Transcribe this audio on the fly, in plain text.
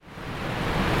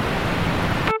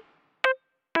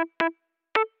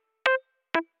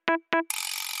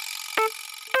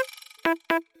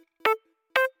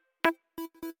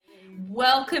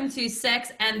Welcome to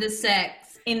Sex and the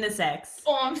Sex. In the Sex.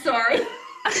 Oh, I'm sorry.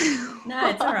 No,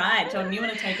 it's all right, Jordan. You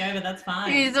want to take over? That's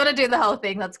fine. You just want to do the whole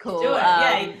thing. That's cool. Do it.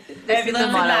 Yeah. This is the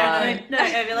motto. Ovie, let's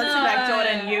sit back.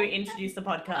 Jordan, you introduce the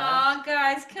podcast. Oh,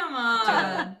 guys, come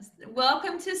on.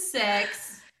 Welcome to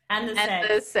Sex and the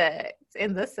Sex.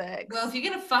 In the Sex. Well, if you're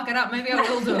going to fuck it up, maybe I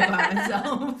will do it by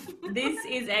myself. This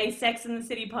is a Sex and the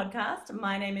City podcast.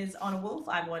 My name is Anna Wolf.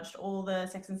 I've watched all the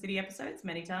Sex and the City episodes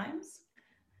many times.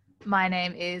 My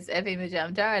name is Evie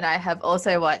Majumdar, and I have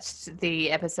also watched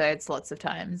the episodes lots of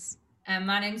times. And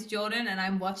my name's Jordan, and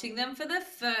I'm watching them for the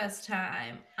first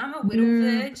time. I'm a little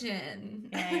virgin.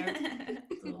 Yeah.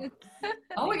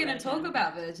 Oh, we're going to talk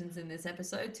about virgins in this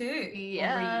episode too.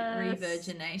 Yes.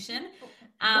 Re-virgination.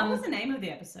 What was the name of the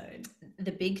episode?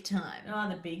 The Big Time. Oh,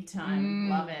 The Big Time.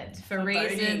 Love it. For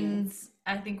reasons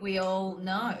I think we all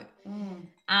know.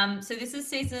 So this is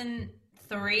season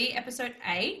 3, episode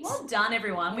 8. Well done,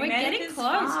 everyone. We're getting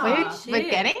close.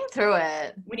 We're getting through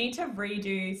it. We need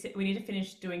to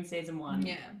finish doing season 1.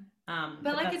 Yeah.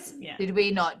 But like it's Did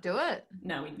we not do it?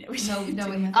 No, we we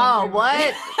haven't. Oh,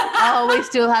 what? Oh, we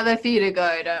still have a few to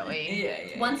go, don't we?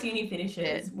 Yeah. Once uni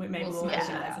finishes, we'll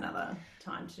organise another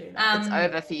time to do that. It's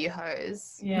over for you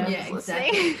hoes. Yeah,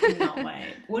 exactly. Cannot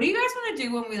wait. What do you guys want to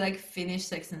do when we finish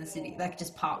Sex and the City?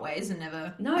 Just part ways and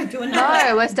never? No, do another.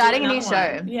 No, we're starting a new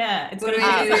show. Yeah,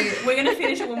 we're gonna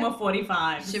finish it when we're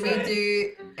 45. Should we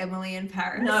do Emily in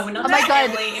Paris? No, we're not. Oh my god,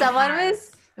 Emily someone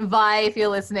was Vi, if you're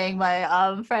listening,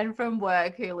 my friend from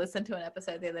work who listened to an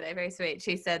episode the other day, very sweet.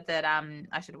 She said that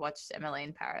I should watch Emily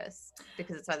in Paris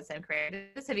because it's by the same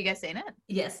creators. Have you guys seen it?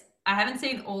 Yes. I haven't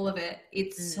seen all of it.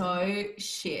 It's so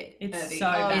shit. It's so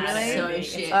bad. It's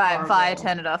so shit. All right, Vi,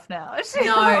 turn it off now.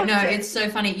 No, it's so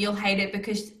funny. You'll hate it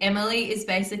because Emily is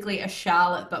basically a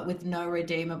Charlotte, but with no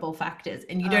redeemable factors.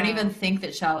 And you don't even think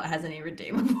that Charlotte has any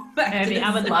redeemable factors.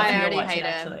 I would love I to already watch hate it, it.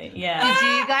 actually. Yeah.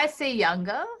 Did you guys see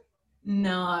Younger?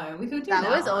 No, we could do that. That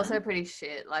was one. also pretty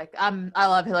shit. I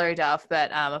love Hilary Duff,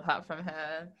 but apart from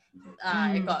her,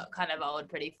 it got kind of old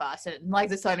pretty fast. And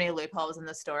there's so many loopholes in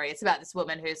the story. It's about this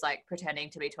woman who's pretending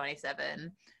to be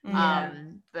 27, but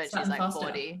she's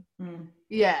 40.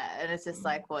 Yeah, and it's just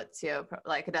what's your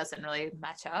it doesn't really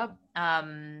match up.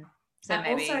 So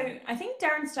maybe. Also, I think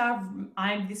Darren Star.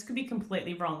 This could be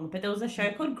completely wrong, but there was a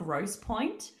show called Gross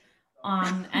Point.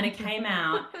 And it came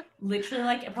out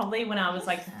literally probably when I was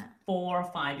 4 or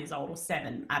 5 years old or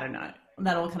 7. I don't know.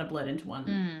 That all kind of blurred into one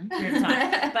period of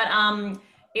time. But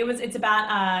it's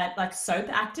about soap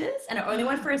actors, and it only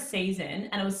went for a season,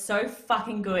 and it was so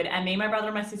fucking good. And me, my brother,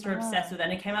 and my sister were obsessed with it.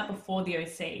 And it came out before the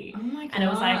OC. Oh my god! And it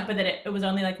was but then it was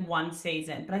only 1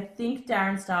 season. But I think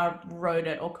Darren Star wrote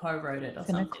it or co-wrote it or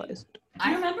something. Closed. Do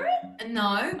you remember it?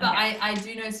 No, but okay. I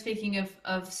do know. Speaking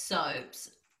of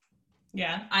soaps.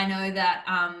 Yeah. I know that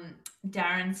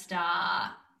Darren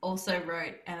Star also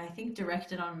wrote and I think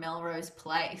directed on Melrose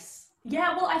Place.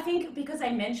 Yeah, well, I think because they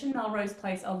mention Melrose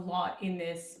Place a lot in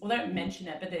this, well, they don't mention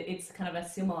it, but it's kind of a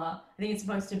similar, I think it's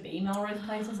supposed to be Melrose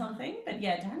Place or something. But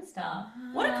yeah, Darren Star,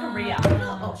 what a career.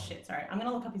 Oh shit, sorry. I'm going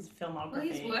to look up his filmography. Well,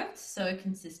 he's worked so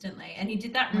consistently and he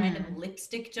did that random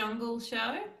Lipstick Jungle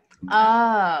show. Oh.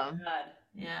 God.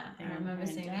 Yeah, I remember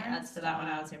seeing the ads for that when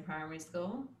I was in primary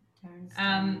school.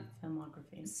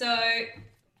 Filmography. So,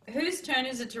 whose turn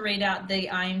is it to read out the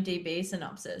IMDb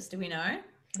synopsis? Do we know? I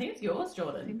think it's yours,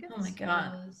 Jordan. Oh my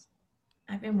god,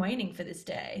 I've been waiting for this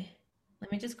day.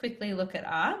 Let me just quickly look it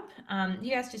up.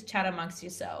 You guys just chat amongst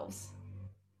yourselves.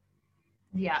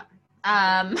 Yeah.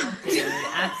 Absolutely.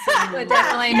 We're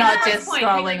definitely not just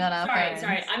scrolling on our phones.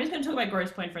 Sorry. I'm just going to talk about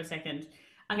Gross Point for a second.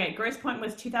 Okay, Gross Point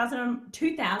was 2000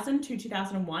 to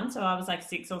 2001, so I was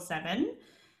 6 or 7.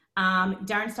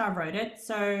 Darren Star wrote it.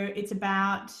 So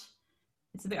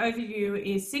the overview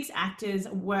is 6 actors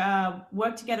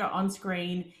work together on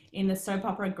screen in the soap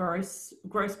opera Gross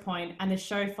Point, and the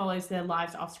show follows their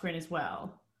lives off screen as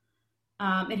well.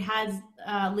 It has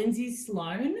Lindsay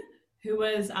Sloane, who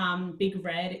was Big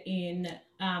Red in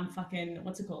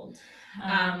what's it called?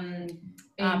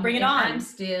 Bring It On. I'm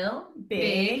still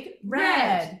Big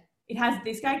Red. It has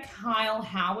this guy, Kyle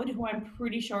Howard, who I'm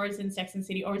pretty sure is in Sex and the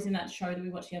City or is in that show that we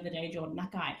watched the other day, Jordan,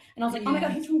 that guy. And I was like, oh my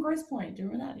God, he's from Grosse Pointe. Do you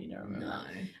remember that? You don't remember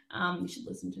that? You should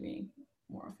listen to me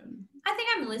more often. I think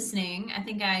I'm listening. I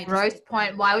think Grosse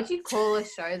Pointe. Why would you call a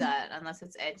show that unless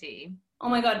it's edgy? Oh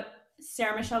my God.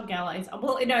 Sarah Michelle Gellar is,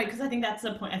 because I think that's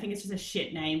the point. I think it's just a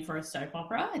shit name for a soap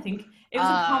opera. I think it was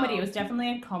a comedy. It was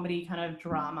definitely a comedy kind of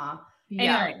drama. Yeah.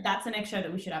 Anyway, that's the next show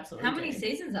that we should absolutely How many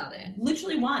seasons are there?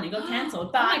 Literally 1. It got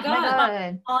cancelled. Oh my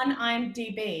God. On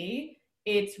IMDb,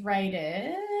 it's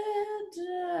rated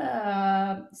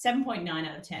 7.9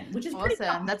 out of 10, which is pretty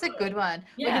Awesome. That's a good one.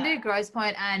 We Yeah. can do Gross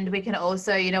Point, and we can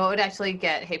also, you know, what would actually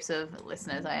get heaps of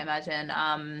listeners, I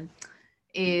imagine,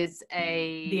 is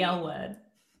The L word.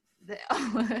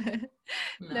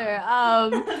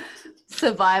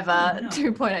 Survivor No.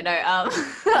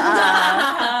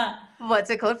 2.0. What's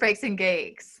it called? Freaks and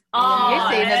Geeks. Oh,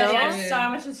 You've seen it all? there's so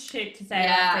much shit to say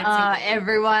Yeah. about Freaks and Geeks.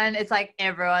 Everyone, it's like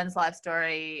everyone's life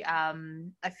story.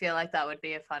 I feel like that would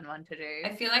be a fun one to do.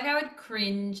 I feel like I would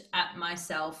cringe at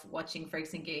myself watching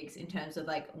Freaks and Geeks in terms of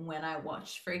like when I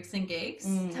watched Freaks and Geeks.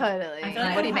 Totally. I feel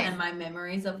like What do you and mean? my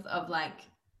memories of like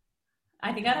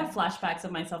I think I'd have flashbacks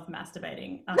of myself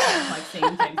masturbating after like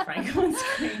seeing James Franco on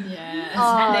screen. yeah.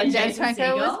 Oh, And then James Jason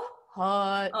Franco was Segel.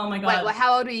 hot. Oh my god. Wait,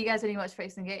 how old were you guys when you watched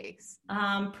Freaks and Geeks?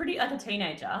 Pretty like a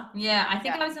teenager. Yeah, I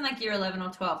think Yeah. I was in like year 11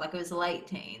 or 12, like it was late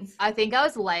teens. I think I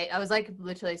was late. I was like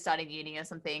literally starting uni or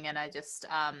something, and I just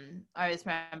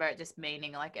remember it just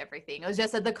meaning like everything. It was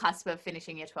just at the cusp of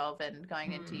finishing year 12 and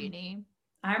going into uni.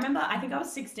 I remember, I think I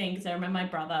was 16 because I remember my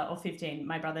brother, or 15,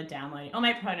 my brother downloading, oh, no,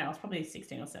 I was probably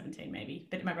 16 or 17 maybe,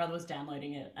 but my brother was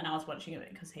downloading it and I was watching it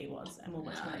because he was, and we were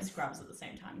watching like Nice. Scrubs at the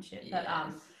same time and shit. Yes.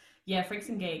 But yeah, Freaks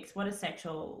and Geeks, what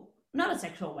a not a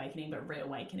sexual awakening, but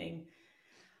reawakening.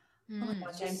 Oh my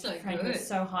God, James so Franco good. is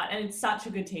so hot, and it's such a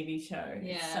good TV show.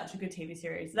 Yeah. It's such a good TV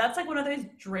series. That's like one of those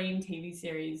dream TV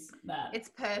series that, It's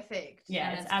perfect. yeah,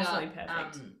 And it's absolutely got,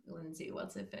 perfect. Lindsay,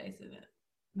 what's her face in it?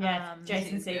 Yeah,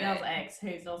 Jason she's Segel's great. ex,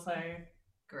 who's also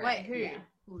Great. Wait, who? Yeah.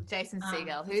 Jason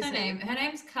Segel. What's Who's her who? name? Her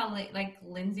name's like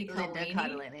Lindsay Linda Cardellini.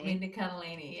 Cardellini. Linda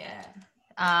Cardellini, yeah.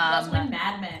 that's when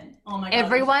Mad Men. Oh my God.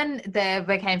 Everyone there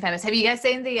became famous. Have you guys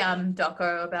seen the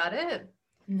doco about it?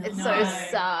 No. It's so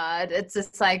sad. It's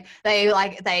just like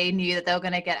they knew that they were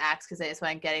going to get axed because they just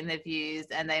weren't getting the views,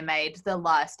 and they made the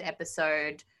last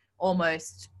episode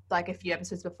almost like a few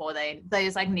episodes before they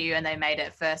just like knew, and they made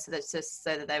it first so that's just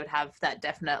so that they would have that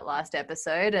definite last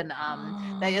episode, and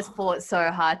they just fought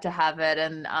so hard to have it,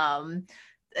 and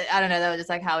I don't know, they were just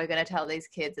like, how are we going to tell these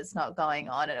kids it's not going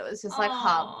on? And it was just like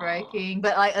heartbreaking,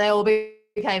 but like they all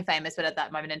became famous, but at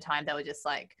that moment in time they were just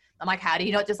like, I'm like, how do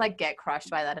you not just like get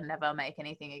crushed by that and never make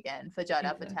anything again for Judd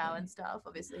Apatow and stuff?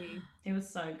 Obviously, It was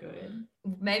so good.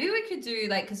 Maybe we could do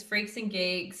like, because Freaks and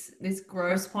Geeks, this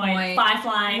Gross Point,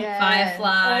 Firefly. Yeah.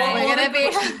 Firefly. All We're gonna be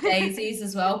Pushing Daisies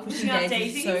as well. Pushing Pushing Up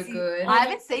Daisies is so Daisies. good. I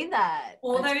haven't seen that.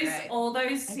 All That's those great. all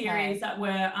those Okay. series that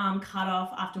were cut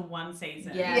off after one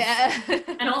season. Yeah. Yeah.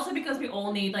 And also because we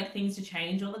all need like things to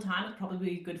change all the time, it's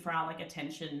probably good for our like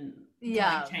attention to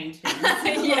Yeah. like, change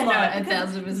things. Yeah, A lot, no,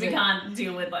 1000%. because we can't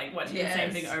deal with like watching the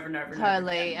same Yes. thing over and over and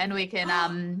Totally, over again.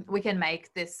 and we can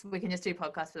make this. We can just do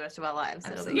podcasts for the rest of our lives.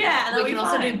 It'll be Absolutely. Yeah, and we that'll can be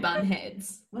also do fun.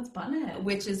 Bunheads, What's Bunhead?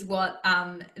 which is what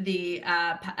the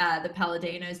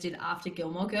Palladinos did after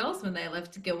Gilmore Girls. When they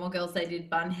left Gilmore Girls, they did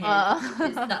Bunhead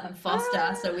with Sutton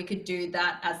Foster. So we could do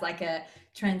that as like a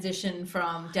transition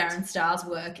from Darren Star's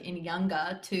work in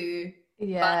Younger to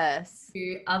Yes.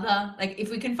 other, like if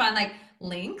we can find like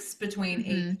links between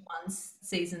Mhm. each one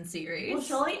season series. Well,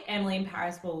 surely Emily in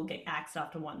Paris will get axed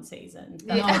after one season.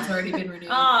 Oh, it's already been renewed.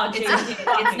 Oh, it's, Jesus it's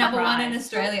fucking number one in Christ.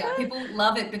 Australia. People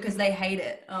love it because they hate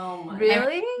it. Oh my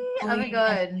Really? Oh my Emily-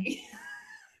 god.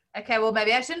 Okay, well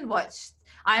maybe I shouldn't watch.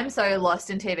 I'm so lost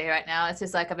in TV right now. It's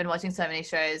just like I've been watching so many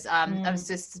shows. I'm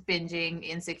just binging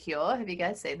Insecure. Have you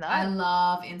guys seen that? I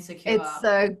love Insecure. It's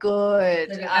so good.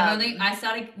 So good. I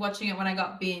started watching it when I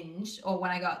got binged, or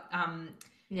when I got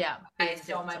Yeah. I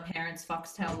saw my parents'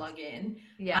 Foxtel login.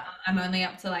 Yeah. I'm only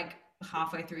up to like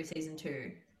halfway through season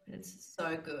 2. It's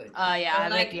so good. Oh yeah. But, I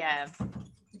like, like yeah.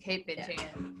 Keep binging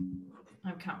it.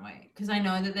 I can't wait because I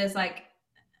know that there's like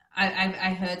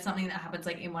I heard something that happens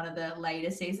like in one of the later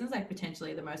seasons, like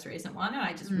potentially the most recent one, and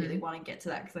I just really want to get to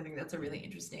that because I think that's a really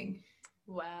interesting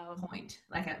Wow. point,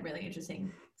 like a really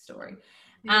interesting story.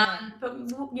 Yeah. But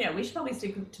yeah, we should probably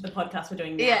stick to the podcast we're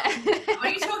doing now. Yeah. What are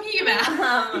you talking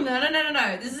about?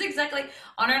 No. This is exactly,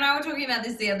 Honor and I were talking about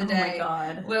this the other Oh my day,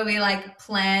 God. where we like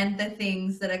plan the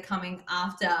things that are coming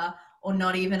after, or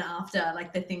not even after,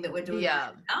 like the thing that we're doing Yeah.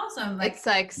 right now. So I'm like, It's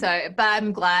like so, but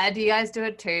I'm glad you guys do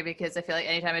it too, because I feel like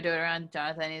anytime I do it around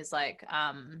Jonathan, he's like,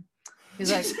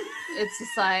 it's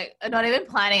just like not even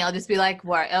planning. I'll just be like,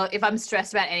 worried. If I'm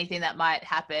stressed about anything that might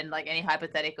happen, like any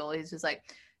hypothetical, he's just like,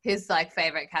 his like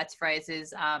favorite catchphrase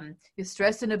is, "You're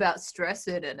stressing about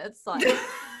stressing," and it's like,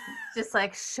 just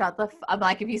like shut the. I'm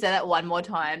like, if you say that one more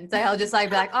time, so he'll just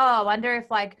like be like, "Oh, I wonder if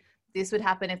like this would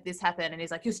happen if this happened," and he's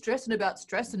like, "You're stressing about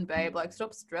stressing, babe. Like,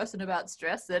 stop stressing about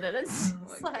stressing," and it's Oh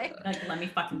just my like, God. Like, let me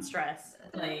fucking stress,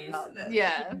 please.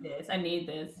 yeah, I need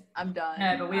this. I'm done.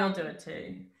 No, but we all do it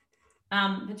too.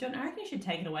 But John, I reckon you should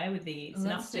take it away with the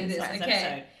Let's do synopsis. this. of this Okay.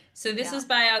 episode. So this Yeah. was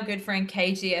by our good friend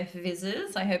KGF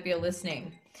Vizzers. I hope you're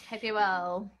listening. Hope you're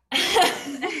well.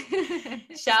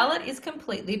 Charlotte is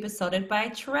completely besotted by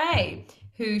Trey,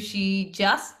 who she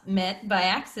just met by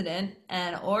accident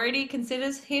and already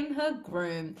considers him her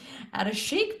groom. At a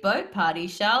chic boat party,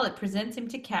 Charlotte presents him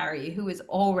to Carrie, who is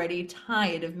already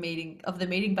tired of the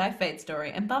meeting by fate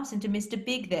story, and bumps into Mr.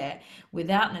 Big there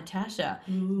without Natasha.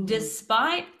 Ooh.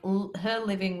 Despite her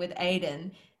living with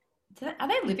Aiden, are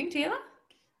they living together?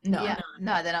 No. Yeah.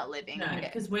 No, they're not living. No, Okay.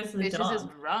 because where's the Which is dog? just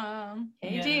wrong.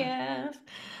 KGF.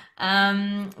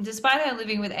 Despite her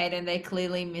living with Aiden, they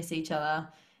clearly miss each other.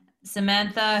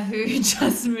 Samantha, who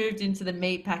just moved into the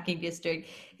meatpacking district,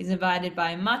 is invited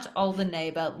by a much older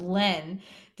neighbor, Len.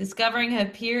 Discovering her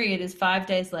period is 5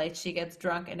 days late, she gets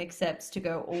drunk and accepts to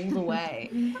go all the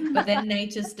way. But then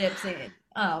nature steps in.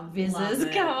 Oh, Love Vizzers,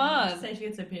 it. come on. Say she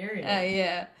gets a period.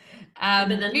 Yeah. But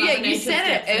then yeah, Mother you Nature said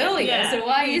it steps in. earlier, Yeah, so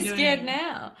why are you you're scared doing-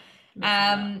 now?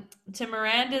 Messing up. To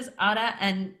Miranda's utter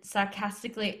and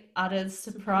sarcastically uttered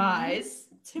surprise.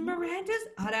 To Miranda's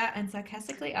utter and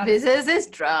sarcastically uttered Vizzers is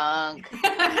drunk.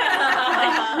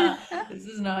 this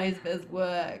is not his best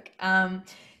work.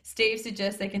 Steve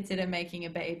suggests they consider making a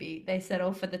baby. They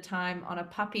settle for the time on a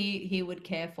puppy he would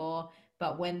care for,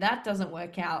 but when that doesn't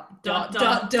work out, Dot,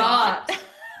 dot.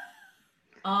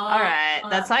 Oh, All right.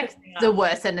 That's like pissing me the off.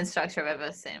 worst sentence structure I've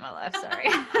ever seen in my life. Sorry.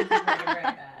 Very, very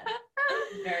bad.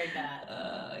 Very bad.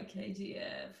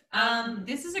 KGF.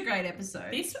 This is a great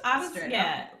episode. This I was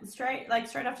Straight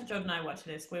straight after Jordan and I watched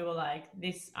this, we were like,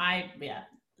 this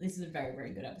is a very,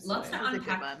 very good episode. Lots to This is a good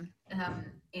unpack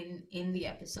one. in the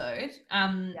episode.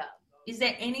 Yeah. Is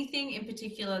there anything in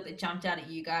particular that jumped out at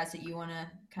you guys that you want to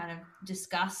kind of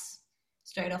discuss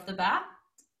straight off the bat?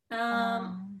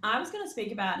 I was going to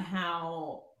speak about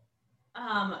how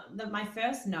my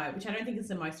first note, which I don't think is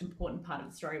the most important part of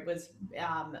the story, was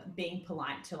being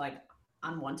polite to like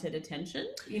unwanted attention.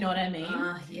 You know what I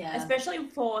mean? Yeah. Especially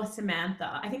for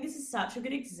Samantha. I think this is such a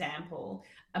good example.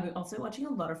 I've been also watching a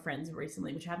lot of Friends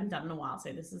recently, which I haven't done in a while,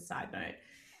 so this is a side note.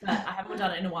 But I haven't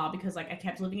done it in a while because like I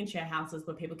kept living in share houses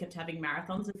where people kept having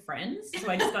marathons of Friends. So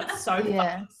I just got so Yeah.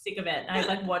 fucking sick of it. And I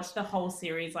like watched the whole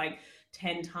series like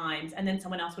 10 times, and then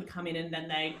someone else would come in and then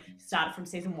they started from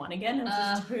season 1 again. It was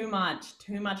just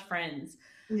too much Friends.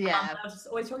 Yeah. I was just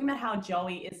always talking about how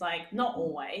Joey is like, not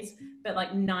always, but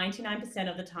like 99%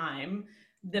 of the time,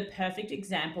 the perfect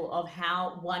example of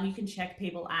how, one, you can check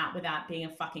people out without being a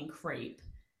fucking creep.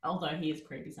 Although he is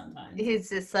creepy sometimes. He's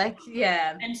just like,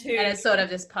 yeah. And two, And it's sort of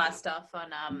just passed off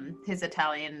on his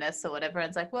Italianness or whatever. And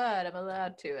it's like, what? I'm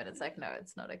allowed to. And it's like, no,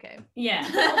 it's not okay.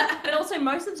 yeah. But also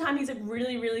most of the time he's a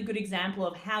really, really good example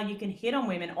of how you can hit on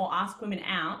women or ask women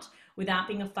out without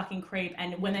being a fucking creep.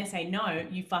 And when they say no,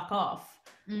 you fuck off.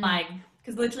 Like,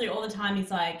 because literally all the time he's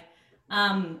like,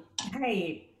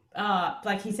 hey,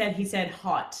 like he said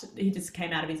hot. He just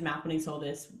came out of his mouth when he saw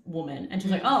this woman, and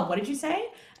she's like, oh, what did you say?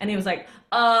 And he was like,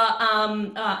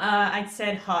 I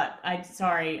said hot. I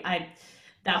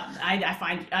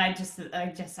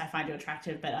find you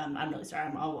attractive, but I'm really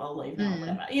sorry. I'll leave now or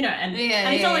whatever, you know. And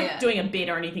he's not like doing a bit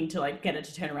or anything to like get her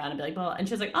to turn around and be like, well. And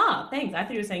she was like, oh, thanks. I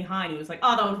thought you were saying hi. And he was like,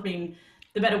 oh, that would have been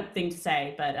the better thing to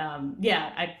say, but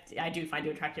yeah, I do find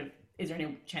you attractive. Is there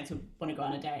any chance you want to go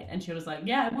on a date? And she was like,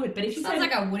 yeah, I would. But if she Sounds said,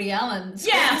 like a Woody Allen.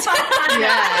 yeah, script. I'm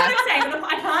saying,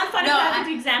 I can't find a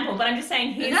perfect example, but I'm just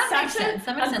saying he's That makes such sense.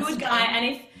 That makes a sense good to guy,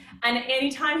 me. and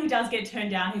anytime he does get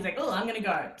turned down, he's like, oh, I'm gonna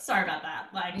go. Sorry about that.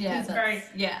 Like, he's very.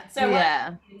 So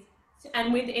yeah.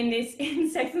 And in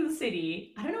Sex and the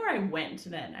City, I don't know where I went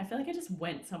then. I feel like I just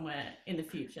went somewhere in the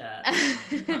future.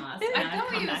 I know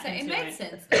what you were saying. It makes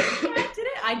sense. Yeah, did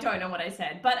it? I don't know what I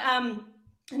said, but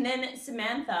and then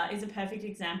Samantha is a perfect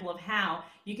example of how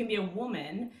you can be a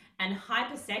woman and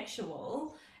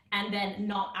hypersexual and then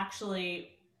not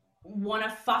actually want to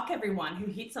fuck everyone who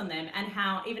hits on them, and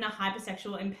how even a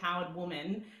hypersexual empowered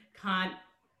woman can't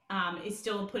is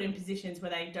still put in positions where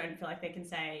they don't feel like they can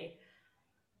say,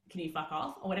 can you fuck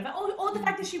off or whatever, or the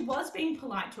fact that she was being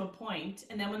polite to a point,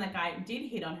 and then when that guy did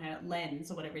hit on her,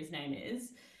 Lenz or whatever his name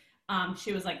is,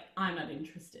 she was like, I'm not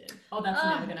interested. Oh, that's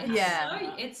never gonna happen.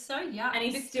 Yeah. It's so young. And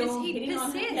he's still hitting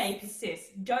on her. persists. Yeah, he persists.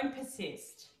 Don't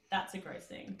persist. That's a gross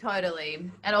thing. Totally.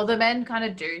 And all the men kind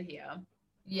of do here.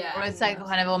 Yeah. Or it's like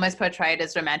kind of almost portrayed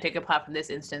as romantic, apart from this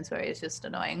instance where he's just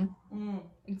annoying.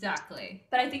 Exactly.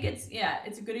 But I think it's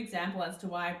a good example as to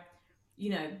why, you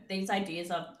know, these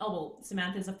ideas of, oh, well,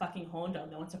 Samantha's a fucking horn dog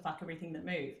that wants to fuck everything that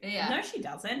moves. Yeah. No, she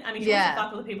doesn't. I mean, she wants to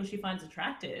fuck all the people she finds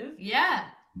attractive. Yeah.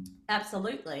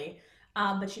 Absolutely.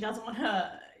 But she doesn't want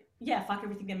her, fuck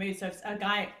everything that moves. So if a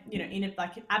guy, you know, in it,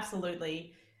 like,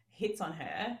 absolutely, hits on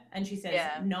her and she says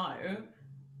no,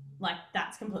 like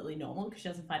that's completely normal because she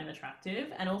doesn't find him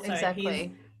attractive. And also his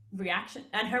reaction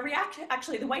and her reaction,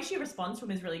 actually the way she responds to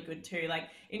him is really good too. Like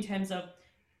in terms of,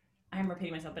 I'm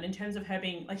repeating myself, but in terms of her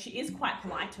being like, she is quite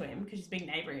polite to him because she's being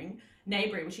neighboring,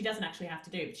 which she doesn't actually have to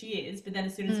do, but she is. But then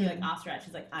as soon as he like asks her out,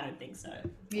 she's like, I don't think so.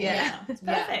 Yeah, it's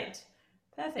perfect.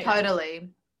 Perfect. Totally.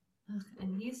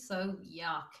 And he's so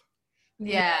yuck.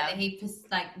 Yeah.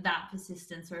 Like that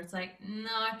persistence where it's like, no.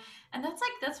 And that's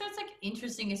where it's like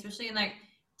interesting, especially in like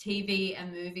TV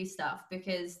and movie stuff,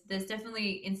 because there's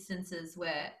definitely instances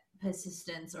where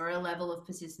persistence or a level of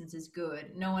persistence is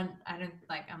good.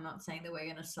 I'm not saying that we're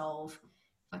going to solve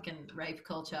fucking rape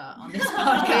culture on this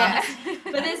podcast.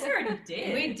 But this already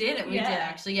did. We did it. We did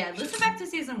actually. Yeah. Listen back to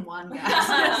season 1, guys.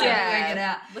 Yeah. It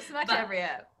out. Listen back to every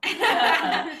app.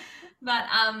 But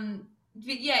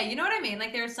yeah, you know what I mean?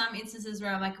 Like there are some instances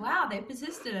where I'm like, wow, they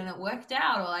persisted and it worked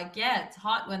out. Or like, yeah, it's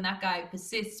hot when that guy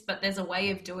persists, but there's a way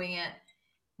of doing it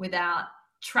without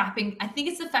trapping. I think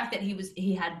it's the fact that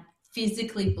he had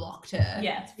physically blocked her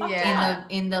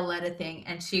in the letter thing,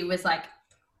 and she was like,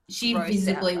 she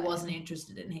visibly wasn't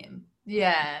interested in him.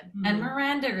 Yeah. And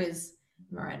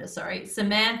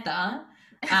Samantha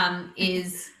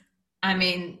is, I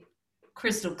mean,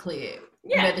 crystal clear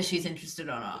whether she's interested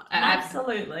or not.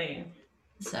 Absolutely.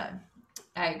 So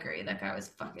I agree. That guy was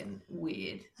fucking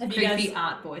weird. Creepy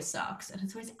art boy sucks. And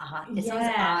it's always art. It's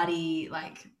always arty,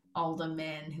 like older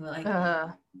men who are like,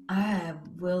 I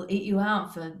will eat you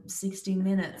out for 60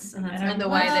 minutes. And the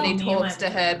way that he talks to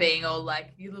her being all like,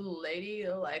 you little lady,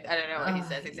 or like, I don't know what he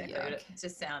says exactly, but it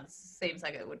just seems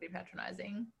like it would be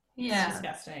patronizing. Yeah. It's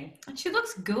disgusting. And she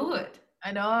looks good.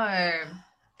 I know.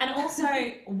 And also,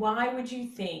 why would you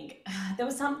think there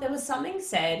was something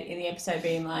said in the episode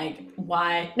being like,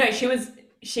 why? No, she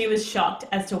was shocked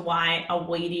as to why a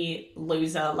weedy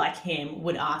loser like him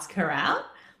would ask her out.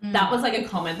 That was like a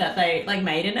comment that they like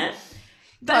made in it.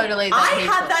 But totally. I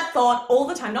have that thought all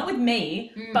the time, not with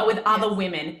me, but with other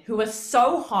women who are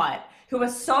so hot, who are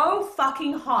so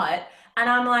fucking hot. And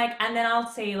I'm like, and then I'll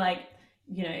see like,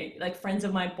 you know, like friends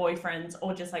of my boyfriends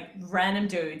or just like random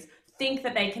dudes think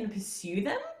that they can pursue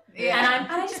them. Yeah. And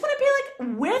I just want to be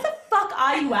like, where the fuck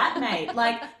are you at, mate?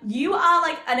 Like, you are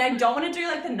like, and I don't want to do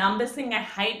like the numbers thing. I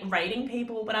hate rating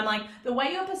people, but I'm like, the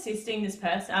way you're persisting this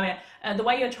person, I mean, the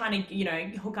way you're trying to, you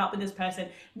know, hook up with this person,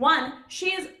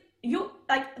 you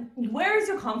like, where is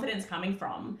your confidence coming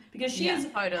from? Because she is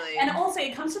totally. And also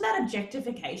it comes to that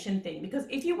objectification thing, because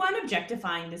if you weren't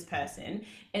objectifying this person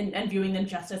and viewing them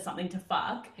just as something to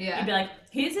fuck, you'd be like,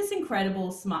 here's this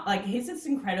incredible smart, like here's this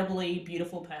incredibly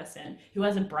beautiful person who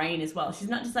has a brain as well. She's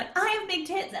not just like, I have big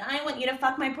tits and I want you to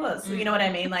fuck my puss. You know what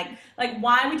I mean? Like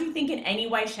why would you think in any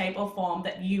way, shape or form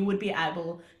that you would be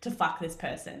able to fuck this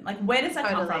person? Like where does that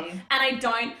come from? And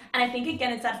I think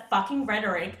again, it's that fucking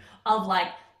rhetoric of like,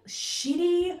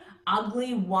 shitty,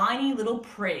 ugly, whiny little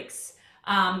pricks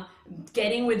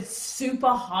getting with super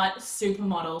hot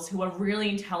supermodels who are really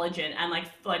intelligent and like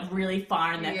really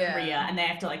far in their career, and they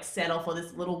have to like settle for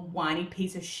this little whiny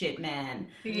piece of shit man.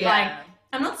 Like,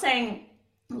 I'm not saying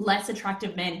less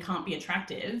attractive men can't be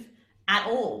attractive at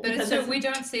all, but so we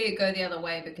don't see it go the other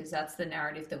way, because that's the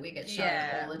narrative that we get shown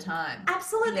all the time.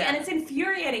 Absolutely. And it's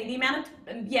infuriating the amount of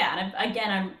and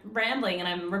I'm rambling and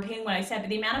I'm repeating what I said, but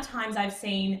the amount of times I've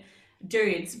seen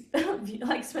dudes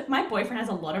like, my boyfriend has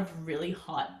a lot of really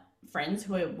hot friends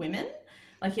who are women.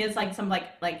 Like he has like some like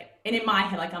and in my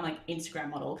head, like I'm like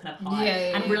Instagram model kind of hot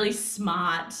and really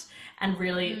smart and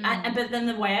really but then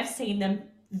the way I've seen them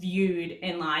viewed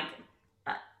in like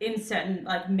in certain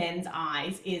like men's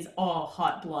eyes is, oh,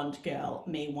 hot blonde girl,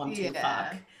 me want to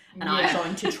fuck, and I'm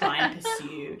going to try and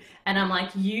pursue. And I'm like,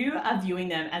 you are viewing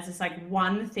them as this like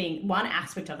one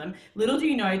aspect of them. Little do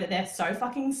you know that they're so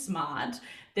fucking smart.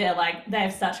 They're like, they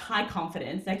have such high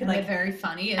confidence. They could they're very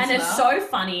funny and they're so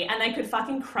funny, and they could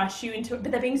fucking crush you into it.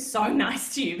 But they're being so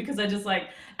nice to you because they're just like,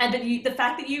 and the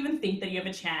fact that you even think that you have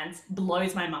a chance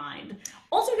blows my mind.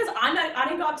 Also because I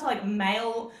don't go up to like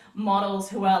male models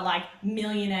who are like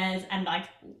millionaires and like,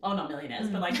 oh, not millionaires,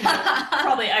 but like, you know,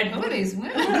 probably these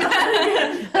women.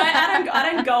 But I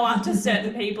don't go up to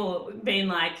certain people being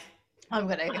like, I'm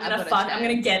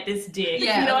gonna get this dick.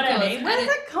 Yeah, you know what I mean? Where does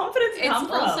that confidence come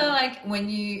from? It's also like when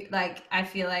you like, I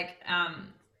feel like,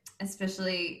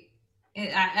 especially,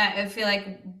 I feel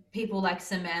like people like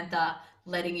Samantha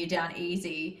letting you down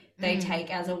easy, they take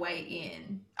as a way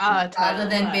in, rather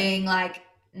than being like,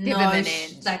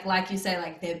 like you say,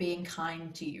 like they're being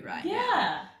kind to you right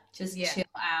now. Just chill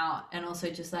out, and also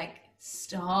just like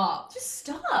stop. Just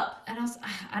stop. And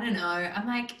I don't know. I'm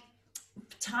like,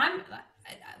 time.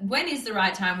 when is the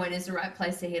right time, when is the right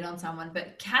place to hit on someone,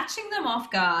 but catching them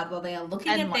off guard while they are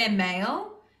looking And at their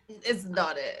mail, It's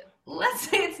not it. let's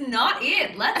say it's not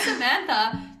it. Let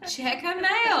Samantha check her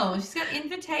mail. She's got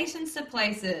invitations to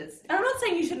places. And I'm not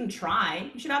saying you shouldn't try.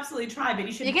 You should absolutely try, but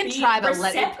you should can be try, but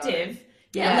let it go. receptive.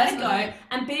 Yeah, let it absolutely. go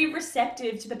and be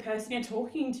receptive to the person you're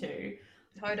talking to.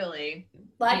 Totally.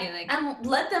 And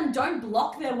let them, don't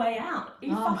block their way out. Are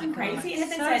you Oh my fucking God, crazy? And if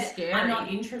they so said, scary. I'm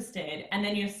not interested, and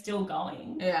then you're still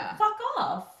going, Yeah. fuck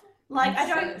off. Like, It's I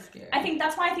don't, so scary. I think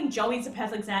that's why I think Joey's a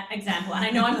perfect example. And I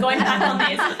know I'm going back on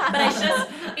this, but it's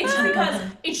just because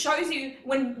it shows you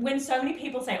when so many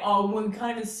people say, oh, well, we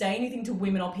can't even say anything to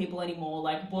women or people anymore,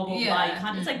 like blah, blah, blah. Yeah. You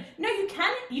can't, it's like, no, you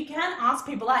can ask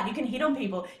people out. You can hit on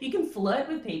people. You can flirt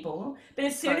with people. But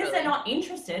as soon as Totally. they're not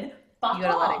interested, fuck You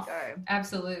gotta off. let it go.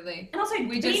 Absolutely. And also, We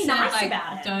be just nice said, like,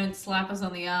 about it. don't slap us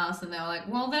on the ass, and they were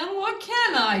like, well, then what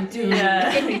can I do?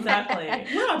 Yeah, exactly.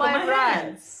 No, My hands.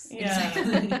 rights.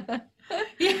 Yeah.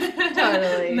 Yeah.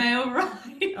 Totally. Male rights.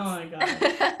 Oh my god.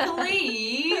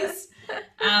 Please.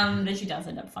 Then she does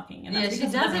end up fucking. And Yeah, that's she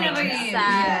because of does the end up Matrix.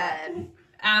 fucking.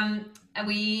 Sad.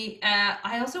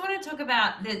 I also want to talk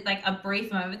about like a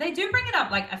brief moment. They do bring it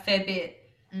up like a fair bit.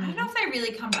 I don't know if they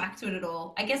really come back to it at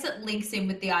all. I guess it links in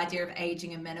with the idea of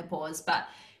aging and menopause, but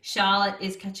Charlotte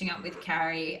is catching up with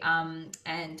Carrie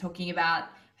and talking about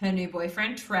her new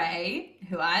boyfriend, Trey,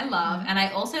 who I love. And I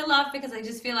also love because I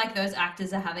just feel like those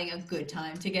actors are having a good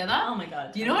time together. Oh my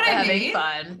god. You know what They're I having mean?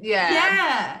 fun. Yeah.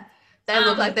 Yeah. They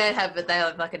look like they have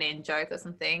like an in joke or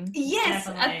something. Yes,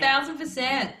 Definitely.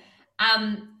 1,000%.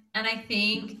 And I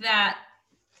think that,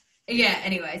 yeah,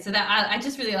 anyway, so that I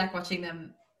just really like watching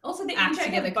them. Also, the Act intro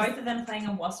together, of both of them playing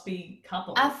a waspy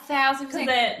couple. 1,000%. Because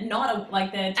they're not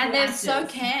they're two And they're actors. so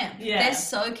camp. Yeah. They're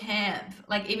so camp.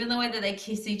 Like, even the way that they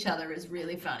kiss each other is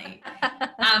really funny.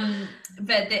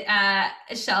 But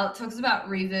Charlotte talks about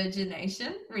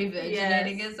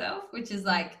revirginating herself, which is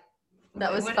like,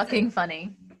 That was what is fucking it?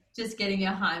 funny. Just getting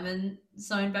your hymen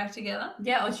sewn back together.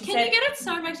 Yeah, or she Can said, you get it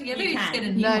sewn back together? Or You you just can. get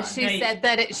a new No, one? she said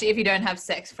that if you don't have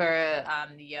sex for a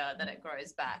year, then it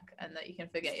grows back, and that you can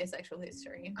forget your sexual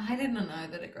history. I didn't know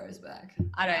that it grows back.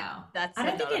 I don't. Wow. That's I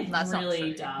don't not, think it that's not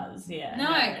really true. does. Yeah. No.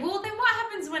 Well, then what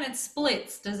happens when it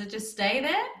splits? Does it just stay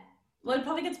there? Well, it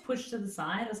probably gets pushed to the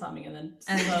side or something, and then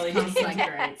And slowly comes, like,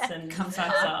 disintegrates and comes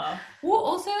sucks up. off. Well,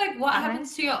 also, like, what Uh-huh.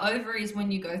 happens to your ovaries when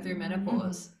you go through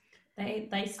menopause? They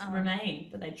remain,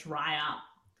 but they dry up,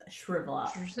 they shrivel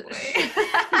up. Can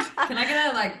I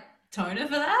get a like toner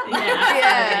for that?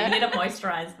 Yeah. You need to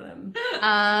moisturize them.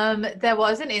 There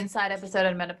was an inside episode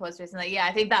on menopause recently. Yeah,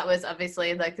 I think that was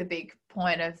obviously like the big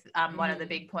point of one of the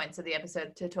big points of the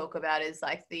episode to talk about is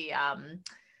like the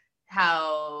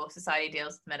how society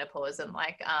deals with menopause and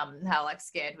like how like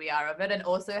scared we are of it, and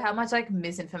also how much like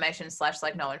misinformation /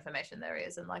 like no information there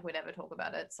is, and like we never talk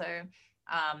about it. So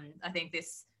I think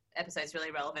this episode's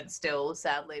really relevant still,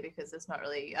 sadly, because I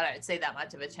don't see that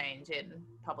much of a change in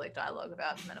public dialogue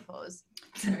about menopause.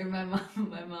 Sorry, my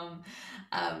mum,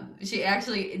 she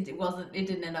actually, it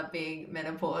didn't end up being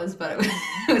menopause, but it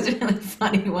was really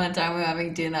funny. One time we were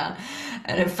having dinner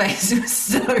and her face was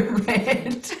so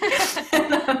red.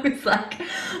 And I was like,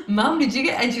 Mum, did you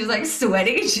get, and she was like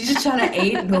sweating. She's just trying to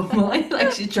eat normally.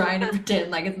 Like she's trying to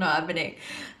pretend like it's not happening.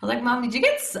 I was like, Mum, did you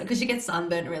get, because she gets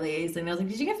sunburnt really easily. And I was like,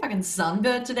 did you get fucking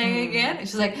sunburnt today again? And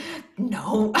she's like,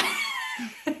 no.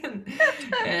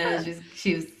 And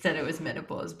she said it was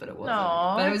menopause, but it wasn't.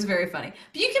 Aww. But it was very funny.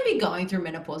 But you can be going through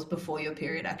menopause before your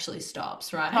period actually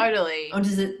stops, right? Totally. Or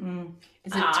does it?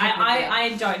 Is it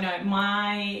I don't know.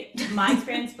 My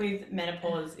experience with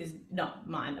menopause is not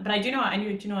mine, but I do know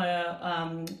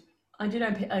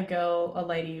a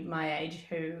lady my age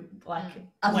who like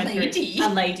A went through- lady? a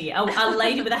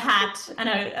lady with a hat and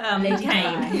a Lady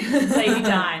cane, Di. Lady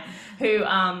Di, who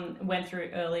went through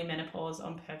early menopause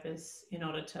on purpose in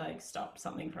order to like stop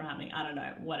something from happening. I don't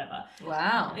know, whatever.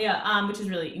 Wow. Yeah, which is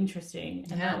really interesting.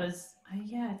 And Yeah. that was,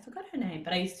 I forgot her name,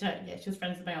 but she was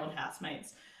friends with my old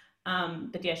housemates.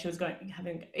 But yeah, she was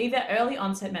having either early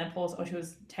onset menopause or she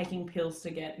was taking pills to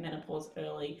get menopause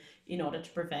early in order to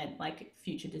prevent like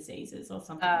future diseases or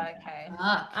something. Like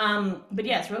that. Okay. But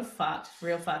yeah, it's real fucked.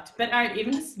 But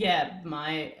even just,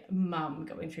 my mum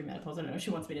going through menopause, I don't know if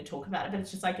she wants me to talk about it, but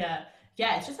it's just like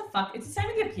it's just a fuck. It's the same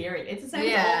with your period. It's the same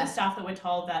with all the stuff that we're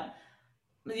told that,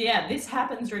 this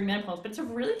happens during menopause, but it's a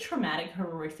really traumatic,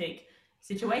 horrific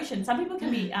situation. Some people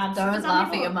can be, Don't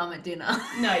laugh at your mum at dinner.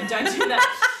 No, don't do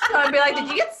that. I'd be like, did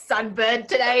you get sunburned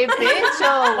today, bitch?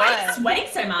 Or Why are you what? sweating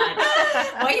so much?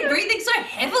 Why are you breathing so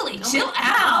heavily? Chill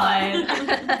out.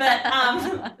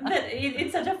 But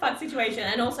it's such a fuck situation,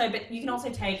 and also, but you can also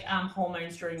take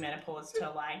hormones during menopause to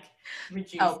like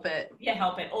reduce Help it. Yeah,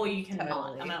 help it, or you can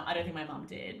Totally. not. I mean, I don't think my mum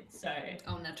did. So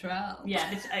Oh, natural. yeah,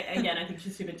 but again, I think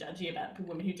she's super judgy about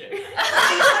women who do.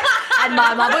 And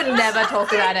my mum would never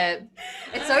talk about it.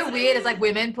 It's so weird. It's like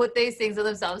women put these things on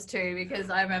themselves too, because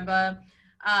I remember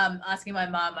asking my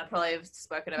mum, I probably have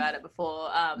spoken about it before,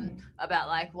 about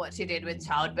like what she did with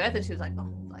childbirth, and she was like,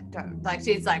 oh, like don't, like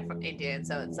she's like from Indian,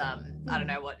 so it's I don't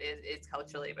know what it's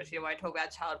culturally, but she won't talk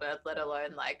about childbirth, let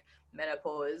alone like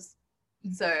menopause.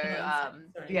 So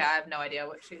yeah, I have no idea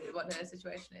what her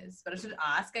situation is, but I should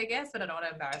ask, I guess, but I don't want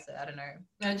to embarrass her. I don't know.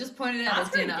 No, just pointed out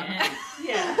Ask at her dinner. again.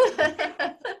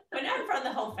 Yeah. We're now in front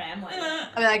of the whole family.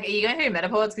 I'll be like, are you going through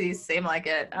menopause? Because you seem like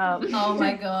it. Oh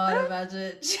my god,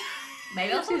 imagine.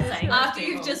 Maybe I'll start saying After that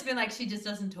you've to just been like, she just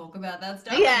doesn't talk about that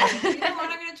stuff. Yeah. Like, you know what?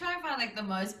 I'm gonna try and find like the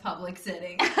most public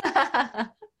setting.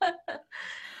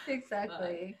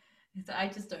 Exactly. I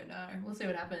just don't know. We'll see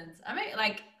what happens. I mean,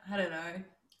 like, I don't know.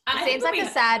 It seems like a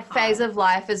sad phase of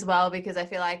life as well, because I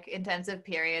feel like intensive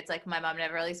periods, like my mum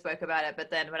never really spoke about it, but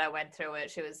then when I went through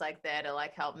it, she was like there to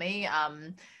like help me.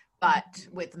 But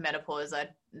with menopause, I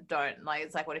don't like,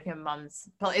 it's like, what if your mum's,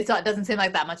 it doesn't seem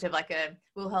like that much of like a,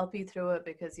 we'll help you through it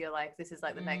because you're like, this is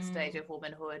like the next stage of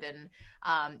womanhood, and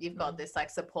you've got this like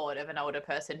support of an older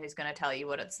person who's going to tell you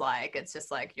what it's like. It's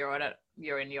just like you're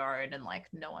in your own, and like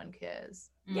no one cares.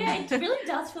 Yeah, it really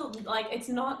does feel like it's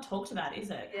not talked about,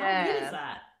 is it? Yeah. How weird is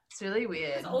that? It's really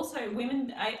weird. Because also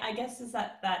women, I guess, is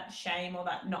that shame or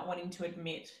that not wanting to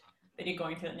admit that you're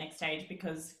going through that next stage,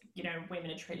 because, you know,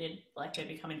 women are treated like they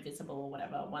become invisible or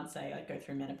whatever once they like go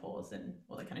through menopause and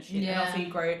all that kind of shit. Yeah. And also you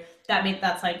grow,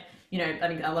 that's like, you know, I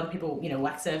mean, a lot of people, you know,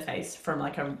 wax their face from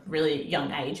like a really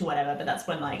young age or whatever, but that's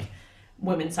when like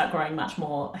women start growing much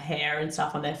more hair and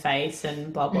stuff on their face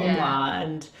and blah, blah, blah.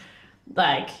 And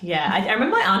like, yeah, I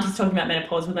remember my aunties talking about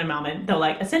menopause with my mum, and they're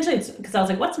like, essentially it's because I was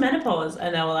like, what's menopause?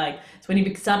 And they were like, it's when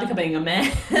you start becoming a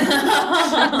man.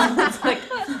 It's like,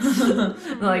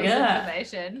 like, yeah.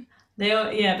 Information.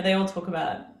 But they all talk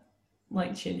about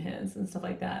like chin hairs and stuff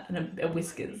like that, and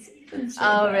whiskers. And shit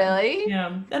Oh, like that. really? Yeah,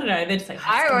 I don't know. They're just like,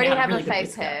 I already have really a good face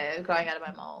whisker. hair growing out of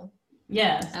my mole.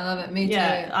 Yeah. I love it. Me too.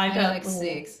 Yeah, I got like little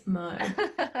 6. Mo.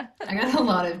 I got a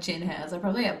lot of chin hairs. I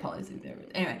probably have polycystic.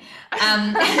 Anyway.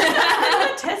 I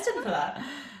got tested for that.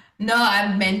 No,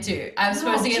 I'm meant to. I was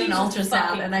supposed to get an Jesus ultrasound,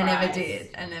 fucking and I never Christ. did.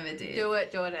 I never did. Do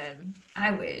it, Jordan.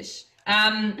 I wish.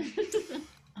 I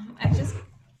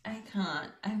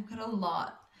can't. I've got a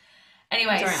lot.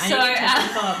 Anyway, Sorry, so I need to get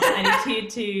tested for. I need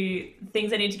to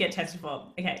things I need to get tested for.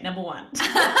 Okay, number 1,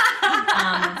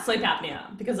 sleep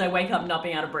apnea, because I wake up not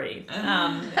being able to breathe.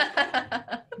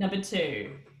 Number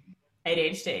 2,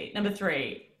 ADHD. Number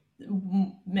 3,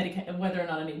 whether or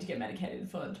not I need to get medicated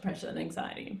for depression and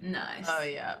anxiety. nice. Oh,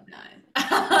 yeah. Nice.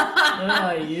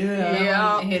 Oh yeah.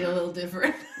 Yeah. It hit a little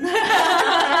different.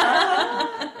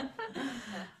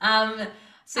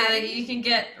 So you can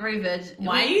get reveg.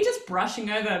 Why are you just brushing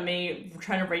over me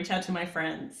trying to reach out to my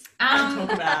friends and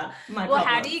talk about my Well, problems?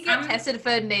 how do you get tested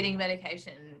for needing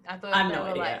medication? I thought I have they no were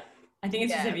idea. like, I think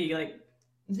it's just Yeah. if you like,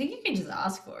 I think you can just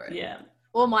ask for it. yeah.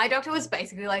 well, my doctor was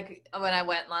basically like, when I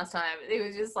went last time, it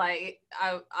was just like,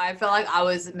 I felt like I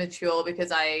was mature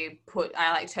because I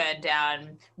like turned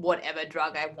down whatever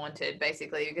drug I wanted,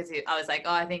 basically, because I was like,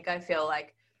 oh, I think I feel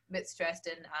like a bit stressed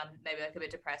and maybe like a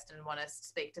bit depressed and want to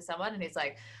speak to someone. And he's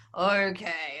like,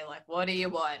 okay, like, what do you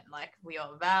want? Like, we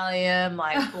want Valium,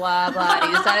 like, blah, blah. And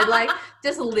he just started like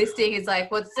just listing, he's like,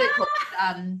 what's it called?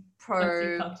 What's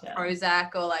your cocktail?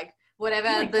 Prozac or like, whatever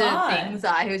Oh my the God. things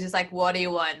are. He was just like, what do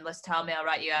you want? Let's tell me, I'll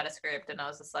write you out a script. And I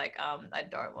was just like, I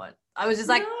don't want. I was just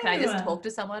like, can I just No. talk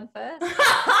to someone first?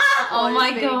 Oh my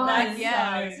Honestly, God. like, That's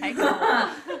yeah, so- take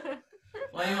it.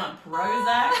 What do you want?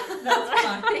 Prozac? That's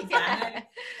fucking Yeah.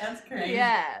 That's crazy.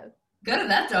 Yeah. Go to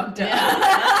that doctor.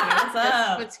 Yeah. What's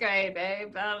up? That's great,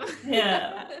 babe.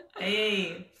 Yeah.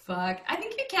 Hey. Fuck. I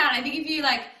think you can. I think if you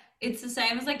like, it's the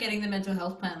same as like getting the mental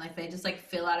health plan. Like they just like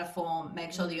fill out a form,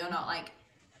 make sure that you're not like,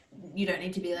 you don't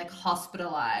need to be like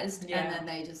hospitalized, Yeah. and then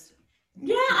they just.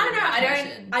 Yeah, I don't know.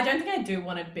 Medication. I don't think I do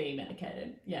want to be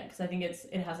medicated. Yeah, because I think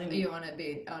it hasn't. You want to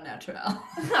be natural.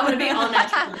 I want to be all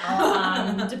natural.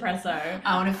 Depresso.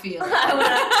 I want to feel.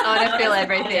 I want to feel Yeah,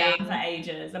 everything. for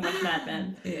ages. And watch Mad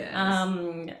Men.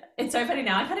 Yeah. It's so funny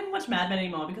now. I can't even watch Mad Men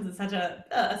anymore because it's such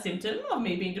a symptom of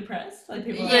me being depressed. Like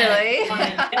people, are Really?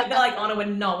 like, they're like, Anna, we're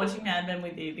not watching Mad Men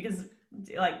with you because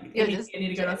like you You're need, just you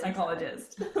need to go to a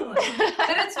psychologist. But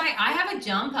it's funny. I have a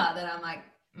jumper that I'm like,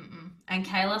 I and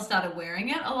Kayla started wearing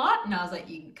it a lot, and I was like,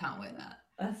 you can't wear that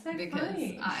That's so because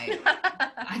funny.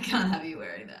 I can't have you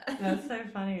wearing that. That's so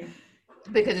funny.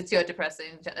 Because it's your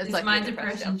depressing. It's like my your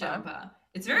depression jumper.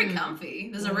 It's very Mm. comfy.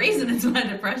 There's a reason it's my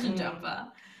depression Mm. jumper.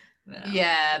 But,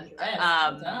 Yeah.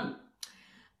 Well done.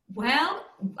 Well,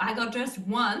 I got dressed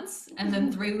once, and then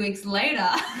 3 weeks later,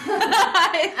 I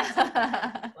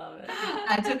Love it.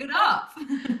 took it off.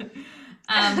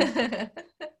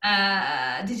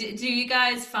 Do you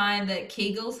guys find that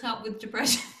Kegels help with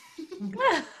depression?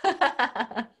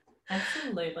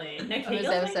 Absolutely. No, This Kegels make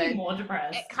episode. me more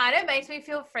depressed. It kind of makes me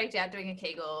feel freaked out doing a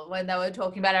Kegel when they were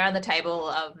talking about it around the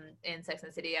table in Sex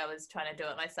and the City. I was trying to do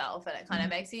it myself, and it kind of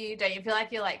makes you. Don't you feel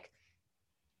like you're like?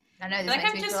 I don't know. This Like makes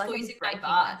I'm me just feel like I'm squeezing my breaking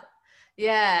butt.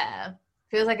 Yeah,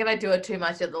 feels like if I do it too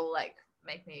much, it'll like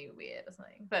make me weird or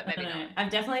something. But I maybe don't know. not.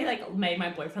 I've definitely like made my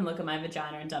boyfriend look at my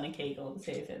vagina and done a Kegel to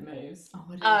see if it moves. Oh,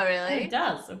 what is Oh, it? really? It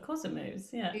does. Of course it moves.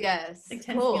 Yeah. Yes. It tends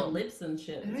to your Cool. lips and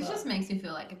shit. It as just well. makes me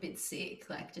feel like a bit sick,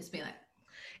 like just being like,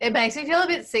 It makes me feel a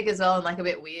bit sick as well and like a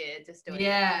bit weird just doing it.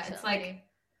 yeah, it's constantly. like,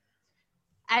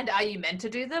 And are you meant to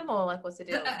do them or like what's the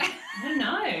deal? I don't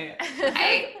know.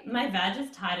 My vag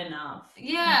is tight enough.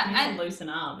 yeah, I need and to loosen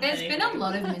up. there's been a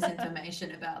lot of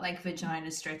misinformation about like vagina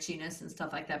stretchiness and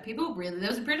stuff like that. People really, there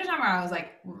was a period of time where I was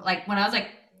like when I was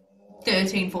like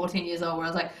 13, 14 years old, where I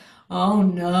was like, oh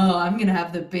no, I'm gonna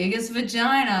have the biggest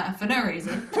vagina for no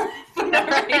reason. For no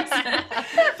reason.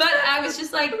 But I was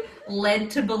just like led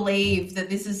to believe that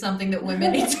this is something that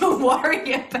women need to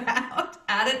worry about.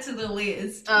 Add it to the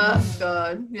list. Oh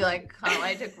god, you're like can't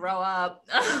wait to grow up.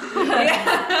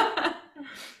 Yeah.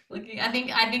 I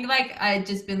think like I'd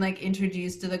just been like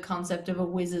introduced to the concept of a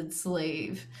wizard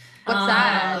sleeve. What's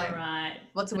that? Right.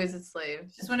 What's a wizard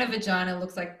sleeve? Just when a vagina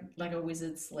looks like a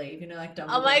wizard sleeve, you know, like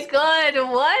Dumbledore's. Oh my god,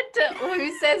 what?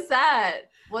 Who says that?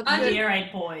 What's the Year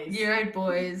 8 boys. Year 8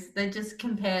 boys, they just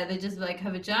compare. They just like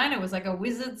her vagina was like a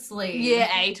wizard sleeve. Year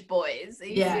 8 boys? Are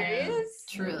you Yeah. serious?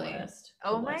 Truly.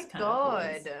 Oh The my worst kind of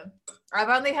boys. god. I've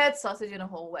only heard sausage in a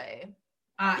hallway.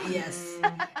 Yes.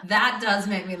 Mm. That does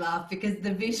make me laugh because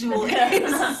the visual is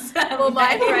Well,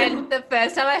 my amazing. friend, the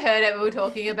first time I heard it, we were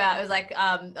talking about, it was like,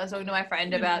 I was talking to my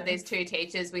friend about these two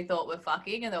teachers we thought were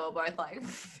fucking, and they were both like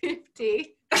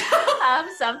 50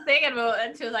 something,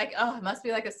 and she was like, oh, it must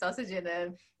be like a sausage in a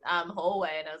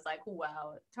hallway, and I was like,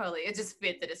 wow, totally, it just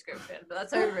fit the description, but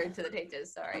that's so rude to the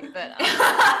teachers, sorry, but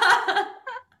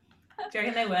Do you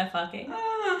reckon they were fucking?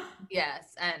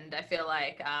 yes, and I feel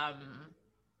like,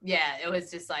 yeah, it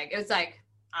was like,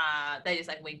 they just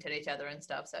like winked at each other and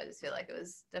stuff, so I just feel like it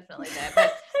was definitely there,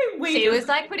 but she was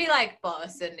like pretty like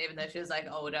boss, and even though she was like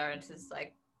older, and just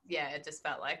like, yeah, it just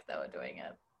felt like they were doing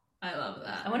it. I love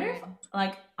that. I wonder if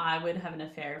like I would have an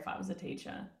affair if I was a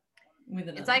teacher with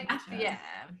another It's like, teacher. yeah,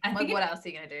 I like think what else are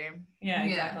you gonna do? Yeah, Yeah.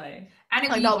 exactly. And if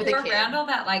Like, you not with were a kid. around all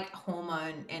that like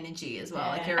hormone energy as well,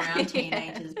 like Yeah. you're around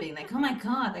teenagers being like, oh my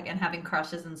god, like and having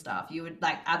crushes and stuff, you would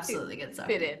like absolutely get sucked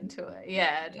Fit in. into it,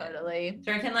 yeah, Yeah. totally. Do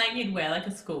you reckon like you'd wear like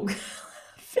a school?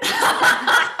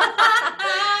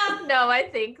 No, I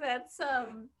think that's I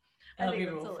That'd think be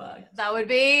that's real a- fucked. that would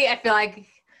be. I feel like,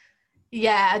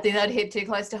 yeah, I think that'd hit too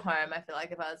close to home. I feel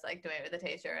like if I was like doing it with a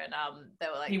teacher and they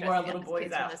were like You wore a dressing little up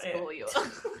as boy's kids from the outfit. school, you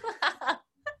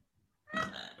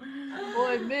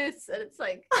boy miss, and it's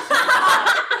like.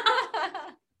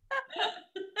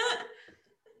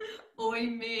 Oi,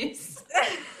 miss.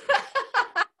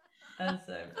 That's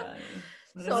so funny.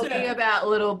 Talking about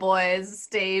little boys,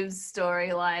 Steve's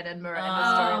storyline and Miranda's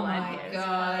Oh storyline. my here is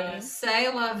god, funny.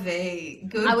 say la vie.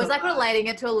 Good. I was like relating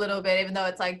it to a little bit, even though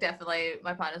it's like definitely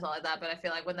my partner's not like that. But I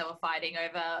feel like when they were fighting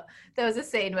over, there was a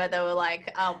scene where they were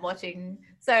like watching.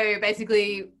 So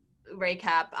basically,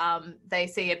 recap. They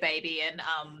see a baby and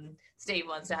Steve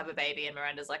wants to have a baby, and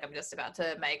Miranda's like, "I'm just about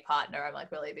to make partner. I'm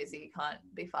like really busy, can't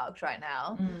be fucked right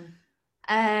now." Mm.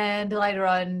 And later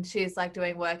on, she's like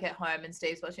doing work at home, and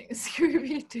Steve's watching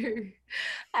Scooby-Doo,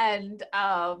 and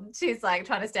she's like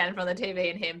trying to stand in front of the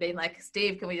TV, and him being like,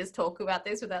 "Steve, can we just talk about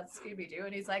this without Scooby-Doo?"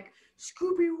 And he's like,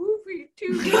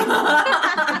 "Scooby-Woofy-Doo."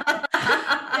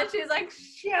 And she's like,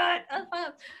 "Shut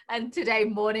up." And today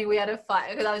morning we had a fight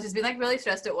because I was just being like really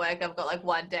stressed at work. I've got like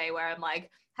one day where I'm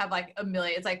like have like a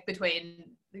million. It's like between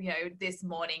this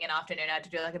morning and afternoon I had to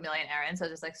do like a million errands. So I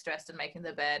was just like stressed and making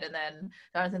the bed. And then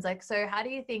Jonathan's like, "So how do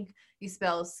you think you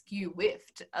spell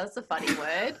skew-whiffed?" That's a funny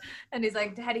word. And he's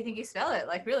like, "How do you think you spell it?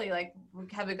 Like really, like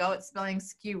have a go at spelling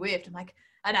skew-whiffed." I'm like,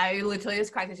 And I literally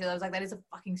just cracked the shit. I was like, that is the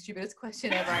fucking stupidest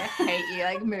question ever. I hate you,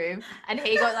 like move. And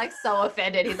he got like so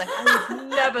offended. He's like, I would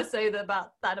never say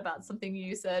that about something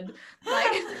you said.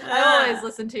 Like, I always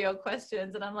listen to your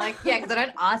questions. And I'm like, yeah, because I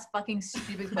don't ask fucking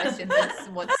stupid questions. That's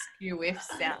what skew-whiff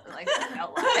sound like.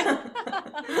 Felt like.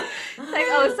 Like,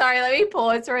 oh, sorry, let me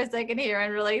pause for a second here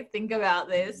and really think about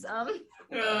this. Oh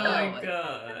my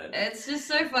God. It's just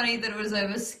so funny that it was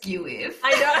over skew-whiff.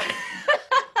 I know.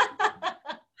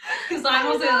 Because I'm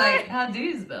also like, how do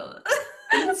you spell it?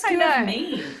 What's skew-whiff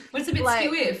mean? What's a bit Like,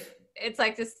 skew-whiff? It's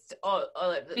like just Bit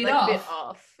bit off.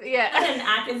 off. Yeah. And an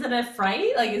act, is it a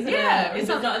phrase? Like, is it Yeah, it's it's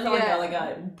not not- like, yeah. like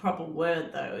a proper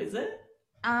word though, is it?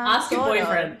 Ask your Sort of.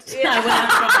 boyfriend. Yeah. I would have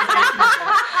a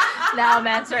conversation. Now I'm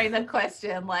answering the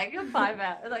question like 5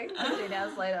 hours, like 15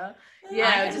 hours later. Yeah,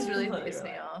 I it can just really completely pissed me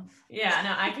relate. off. Yeah,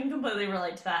 no, I can completely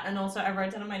relate to that. And also, I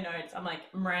wrote down in my notes, I'm like,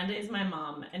 Miranda is my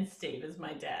mom and Steve is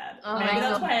my dad. Oh Maybe my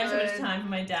that's why I have so much God. time for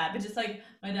my dad. But just like,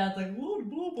 my dad's like, blah,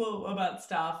 blah, blah, about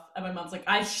stuff. And my mom's like,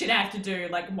 I shit I have to do.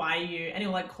 Like, why are you? And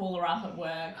he'll like call her up at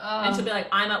work. And she'll be like,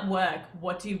 I'm at work.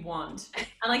 What do you want?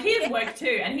 And like, he has work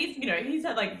too. And he's, you know, he's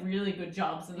had like really good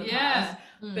jobs in the past.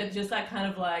 But just that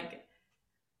kind of like,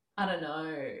 I don't know,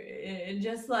 it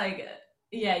just like,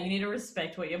 yeah, you need to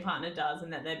respect what your partner does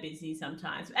and that they're busy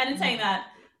sometimes. And in saying that,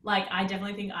 like, I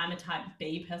definitely think I'm a type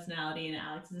B personality and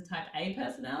Alex is a type A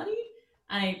personality.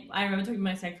 I remember talking to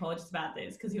my psychologist about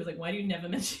this because he was like, why do you never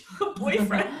mention your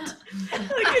boyfriend?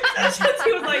 Like, in sessions,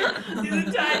 he was like, the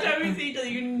entire time we see each other,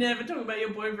 you never talk about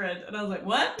your boyfriend. And I was like,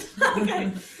 what?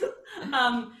 Okay.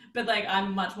 But like,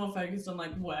 I'm much more focused on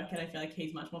like work and I feel like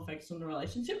he's much more focused on the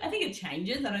relationship. I think it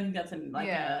changes. I don't think that's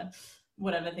a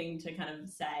whatever thing to kind of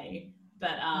say.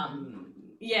 But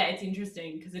yeah, it's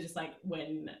interesting because it's just like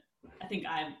when I think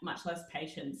I have much less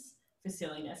patience for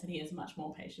silliness and he has much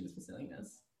more patience for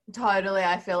silliness. Totally.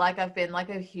 I feel like I've been like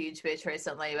a huge bitch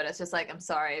recently, but it's just like, I'm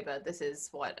sorry, but this is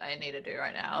what I need to do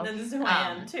right now. And then this is who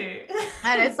I am too.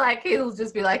 And it's like, he'll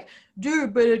just be like,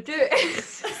 do.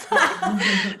 It's just like,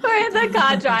 we're in the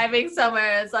car driving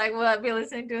somewhere. It's like, we'll be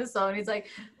listening to a song. And he's like,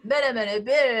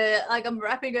 bit. Like, I'm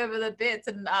rapping over the bits.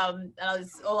 And I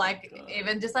was, or like,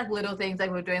 even just like little things,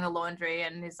 like we're doing the laundry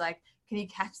and he's like, can you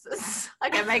catch this?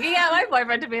 Like, I'm making out my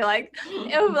boyfriend to be like,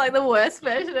 it was like the worst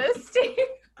version of Steve.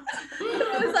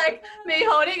 It was like me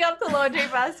holding up the laundry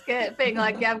basket being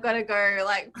like, yeah, I've got to go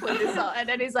like put this on. And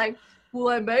then he's like, will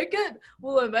I make it?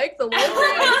 Will I make the laundry?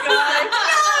 Oh and he's like,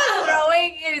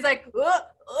 throwing and he's like,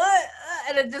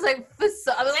 and it's just like, I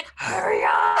was like, hurry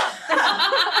up.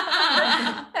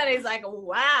 And he's like,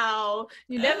 wow,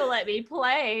 you never let me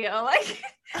play. Or like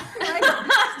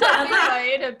stopping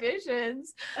my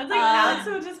inhibitions. I think Alex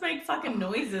will just make fucking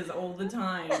noises all the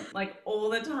time. Like all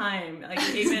the time. Like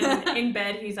even in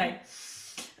bed he's like,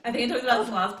 I think I talked about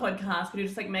this last podcast, but he'll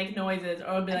just like make noises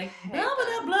or he'll be like blah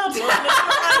blah blah blah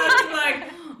blah.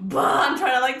 Like I'm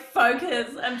trying to like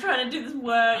focus. I'm trying to do this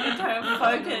work. I'm trying to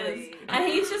focus. And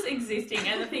he's just existing.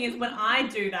 And the thing is, when I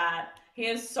do that, he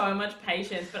has so much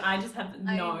patience, but I just have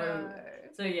no.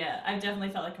 So yeah, I've definitely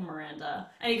felt like a Miranda.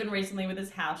 And even recently with this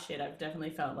house shit, I've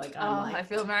definitely felt like I'm like... I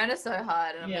feel Miranda so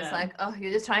hard. And I'm Yeah. just like, oh,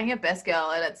 you're just trying your best,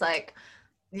 girl. And it's like,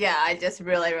 yeah, I just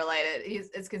really related.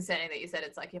 It's concerning that you said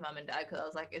it's like your mum and dad, because I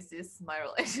was like, is this my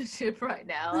relationship right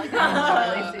now? Like, I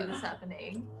can totally see this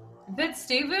happening. But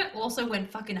Steve also went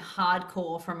fucking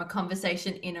hardcore from a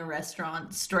conversation in a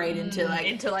restaurant straight into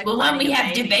like well, when we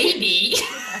have the baby.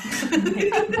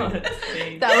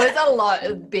 That was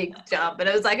a big jump, but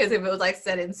it was like as if it was like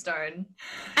set in stone.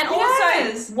 And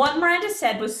also, what Miranda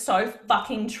said was so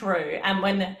fucking true.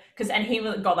 And and he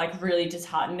got like really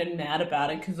disheartened and mad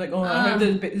about it because like, I hope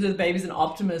the baby's an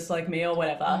optimist like me or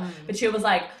whatever. But she was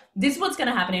like, this is what's going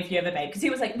to happen if you have a baby. Because he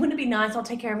was like, wouldn't it be nice? I'll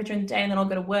take care of it during the day and then I'll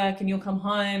go to work and you'll come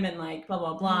home and like blah,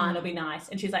 blah, blah. And it'll be nice.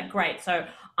 And she's like, great. So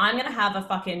I'm going to have a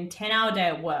fucking 10-hour day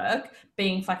at work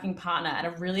being fucking partner at a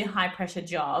really high pressure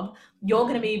job. You're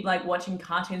going to be like watching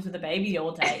cartoons with the baby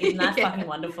all day. Isn't that fucking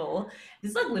wonderful?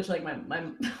 This is like literally like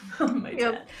my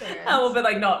dad. Oh, but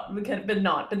like not,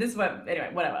 but this is what, anyway,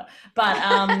 whatever. But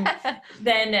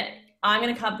then I'm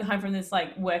going to come home from this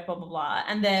like work, blah, blah, blah.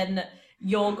 And then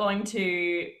you're going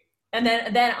to... And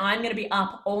then I'm going to be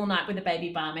up all night with the baby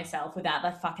by myself without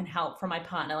the fucking help from my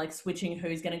partner, like switching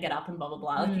who's going to get up and blah, blah,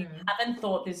 blah. Like, you haven't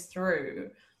thought this through.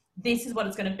 This is what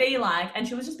it's going to be like. And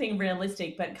she was just being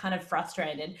realistic, but kind of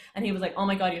frustrated. And he was like, oh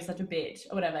my God, you're such a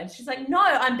bitch or whatever. And she's like, no,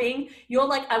 you're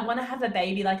like, I want to have a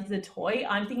baby like it's a toy.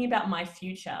 I'm thinking about my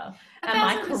future and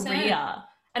my career.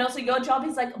 And also your job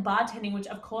is like bartending, which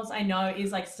of course I know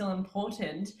is like still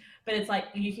important, but it's like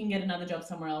you can get another job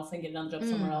somewhere else and get another job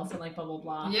somewhere else and like blah blah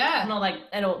blah. Yeah. I'm not like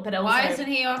at all, but also, why isn't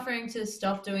he offering to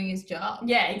stop doing his job?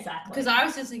 Yeah, exactly. Because I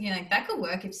was just thinking like that could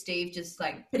work if Steve just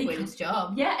like quit his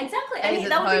job. Yeah, exactly. And And he's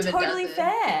that at would be home and totally does it.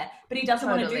 fair. But he doesn't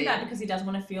want to do Totally. that because he doesn't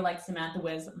want to feel like Samantha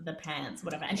wears the pants,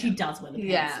 whatever. And she does wear the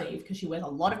pants, Steve, because she wears a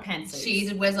lot of pantsuits.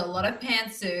 She wears a lot of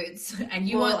pantsuits, and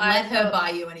you Well, won't let her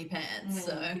buy you any pants.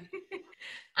 So,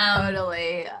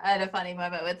 Totally. I had a funny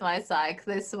moment with my psych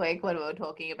this week when we were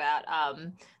talking about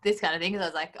this kind of thing, because I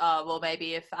was like, oh, well,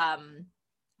 maybe if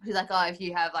she's like, oh, if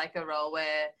you have like a role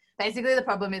where basically the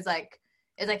problem is like,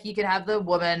 it's like you can have the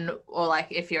woman, or like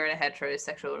if you're in a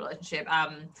heterosexual relationship,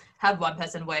 have one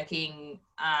person working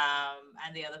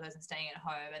and the other person staying at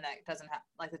home, and that doesn't have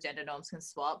like the gender norms can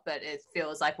swap, but it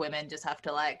feels like women just have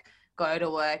to like go to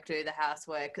work, do the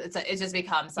housework. It just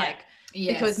becomes like,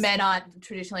 because men aren't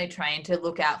traditionally trained to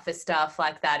look out for stuff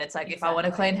like that. It's like, if I want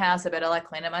to clean house, I better like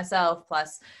clean it myself,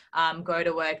 plus go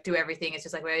to work, do everything. It's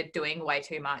just like we're doing way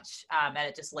too much, and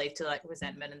it just leads to like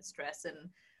resentment and stress and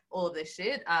all of this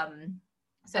shit.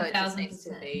 So it just needs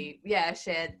to be a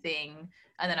shared thing.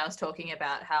 And then I was talking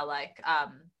about how like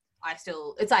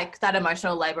it's like that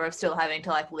emotional labor of still having to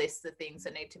like list the things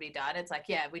that need to be done. It's like,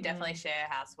 yeah, we definitely share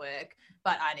housework,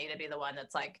 but I need to be the one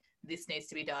that's like, this needs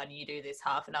to be done, you do this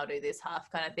half and I'll do this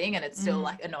half kind of thing. And it's still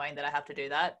like annoying that I have to do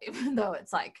that, even though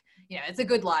it's like, you know, it's a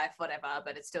good life, whatever,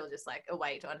 but it's still just like a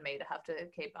weight on me to have to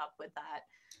keep up with that.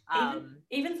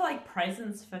 Even for like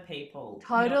presents for people.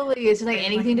 Totally. You know, it's just like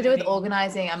anything to do with maybe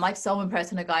organizing. I'm like so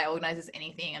impressed when a guy organizes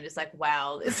anything. I'm just like,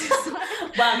 wow, this is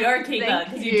like, wow, you're a keeper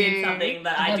because you did something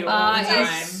that I do all the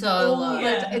time. So low.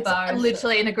 It's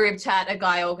literally in a group chat, a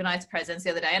guy organized presents the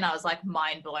other day and I was like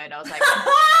mind blown. I was like,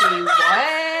 what?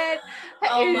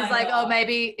 He was like, oh,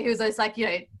 maybe he was just like, you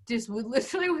know, just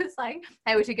literally was like,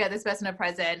 hey, we should get this person a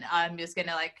present. I'm just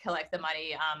gonna like collect the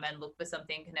money and look for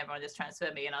something. Can everyone just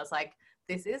transfer me? And I was like,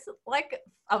 this is like,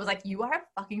 I was like, you are a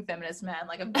fucking feminist, man.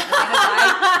 Like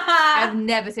I've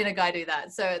never seen a guy do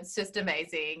that. So it's just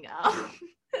amazing.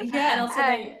 Yeah, and also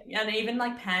and even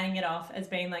like panning it off as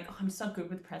being like, oh, I'm so good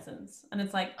with presents, and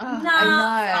it's like, fuck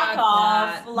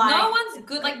off. Like, no one's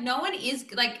good. Like no one is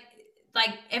like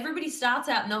everybody starts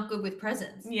out not good with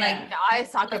presents. Yeah, like, I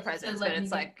suck at presents, but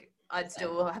it's like I'd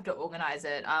still have to organize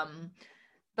it.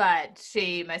 But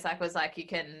my psych was like, you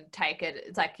can take it.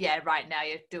 It's like, yeah, right now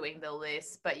you're doing the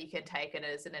list, but you can take it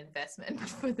as an investment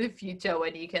for the future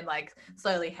when you can like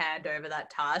slowly hand over that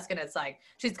task. And it's like,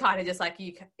 she's kind of just like,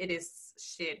 it is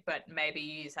shit, but maybe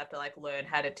you just have to like learn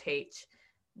how to teach,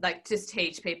 like just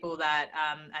teach people that,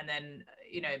 and then,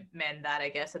 you know, men that, I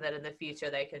guess, and then in the future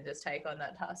they can just take on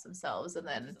that task themselves. And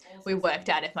then we worked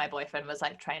out if my boyfriend was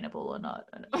like trainable or not.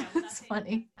 And it's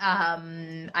funny.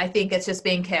 I think it's just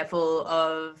being careful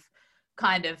of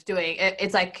kind of doing it.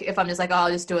 It's like, if I'm just like, oh,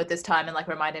 I'll just do it this time and like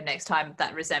remind him next time,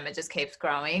 that resentment just keeps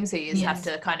growing. So you just have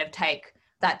to kind of take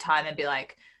that time and be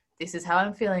like, this is how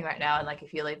I'm feeling right now. And like,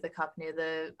 if you leave the cup near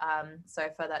the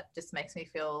sofa, that just makes me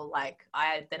feel like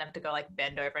I then have to go like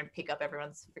bend over and pick up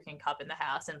everyone's freaking cup in the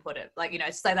house and put it like, you know,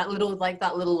 just like that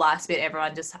little last bit,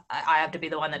 everyone just, I have to be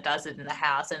the one that does it in the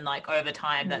house. And like over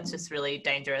time, that's just really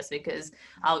dangerous because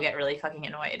I'll get really fucking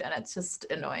annoyed and it's just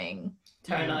annoying.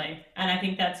 Totally. And I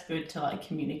think that's good to like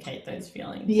communicate those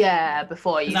feelings. Yeah,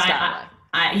 before you start.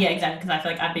 Yeah, exactly. Because I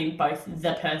feel like I've been both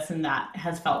the person that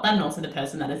has felt that and also the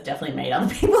person that has definitely made other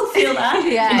people feel that.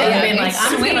 Been like,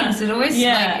 it swings. It always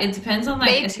like, it depends on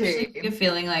like, especially if you're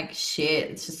feeling like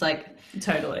shit. It's just like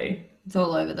totally, it's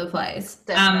all over the place.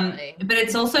 Definitely. But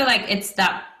it's also like it's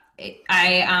that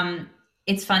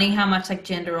it's funny how much like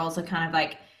gender roles are kind of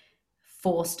like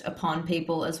forced upon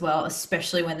people as well,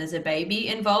 especially when there's a baby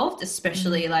involved,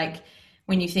 especially like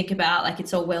when you think about like,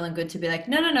 it's all well and good to be like,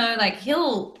 no, like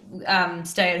he'll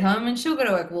stay at home and she'll go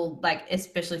to work. Well, like,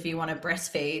 especially if you want to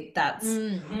breastfeed, that's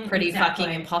pretty fucking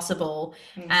impossible.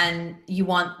 And you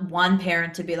want one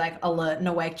parent to be like alert and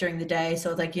awake during the day. So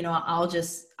it's like, you know what,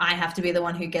 I have to be the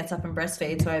one who gets up and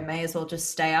breastfeeds. So I may as well just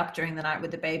stay up during the night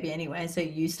with the baby anyway. So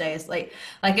you stay asleep.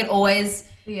 Like it always,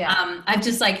 I've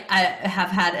just like, I have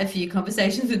had a few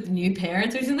conversations with new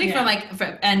parents recently from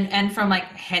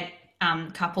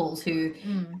couples who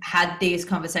had these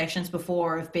conversations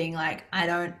before of being like,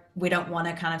 we don't want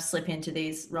to kind of slip into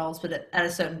these roles, but at a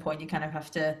certain point you kind of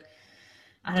have to,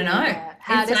 I don't know.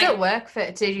 How does it work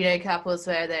do you know couples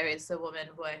where there is the woman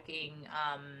working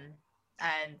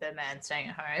and the man staying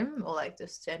at home, or like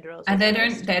just gender roles? And they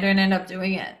don't end up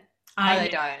doing it. They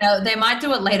don't. They might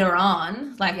do it later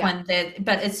on, like when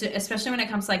but it's especially when it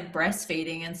comes to like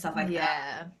breastfeeding and stuff like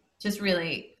that. Just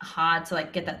really hard to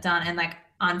like get that done. And like,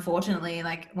 unfortunately,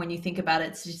 like when you think about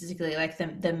it statistically, like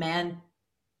the man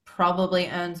probably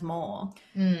earns more.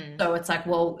 Mm. So it's like,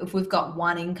 well, if we've got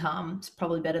one income, it's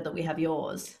probably better that we have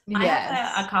yours. I Yes.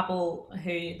 have a couple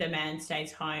who the man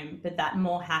stays home, but that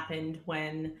more happened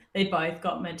when they both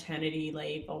got maternity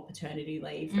leave or paternity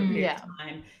leave for a period of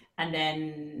time. And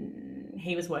then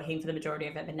he was working for the majority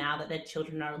of it, but now that their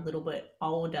children are a little bit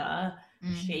older,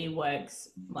 she works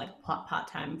like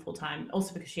part-time, full-time,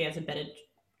 also because she has a better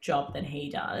job than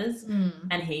he does,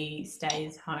 and he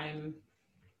stays home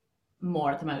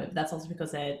more at the moment. But that's also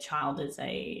because their child is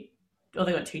they've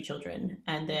got 2 children,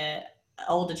 and their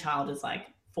older child is like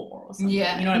 4 or something.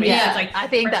 Yeah. You know what I mean? Yeah. It's like, I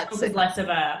think that's less of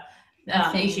a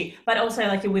thing. issue. But also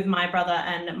like with my brother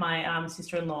and my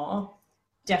sister-in-law,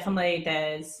 definitely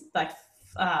there's like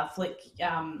Flick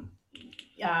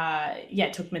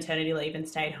took maternity leave and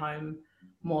stayed home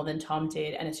more than Tom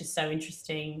did, and it's just so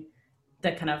interesting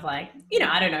that kind of like, you know,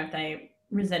 I don't know if they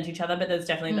resent each other, but there's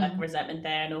definitely like resentment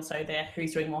there, and also there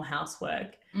who's doing more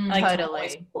housework. Like Tom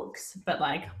always cooks, but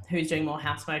like who's doing more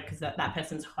housework because that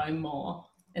person's home more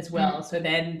as well. So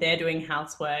then they're doing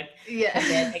housework, and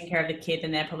they're taking care of the kid,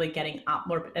 and they're probably getting up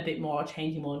a bit more,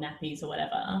 changing more nappies or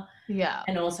whatever. Yeah.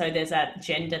 And also there's that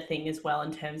gender thing as well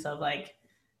in terms of like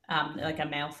a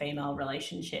male-female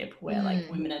relationship where like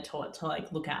women are taught to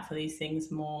like look out for these things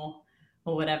more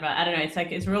or whatever. I don't know. It's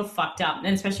like, it's real fucked up. And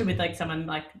especially with like someone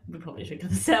like, we probably should cut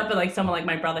this out, but like someone like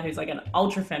my brother who's like an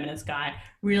ultra feminist guy,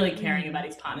 really caring about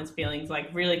his partner's feelings, like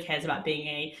really cares about being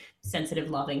a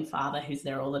sensitive, loving father who's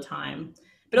there all the time.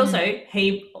 But also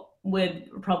he would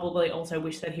probably also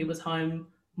wish that he was home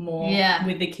more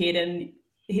with the kid and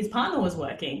his partner was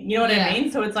working. You know what I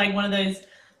mean? So it's like one of those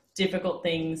difficult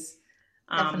things.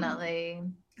 Definitely.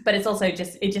 But it's also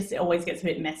it always gets a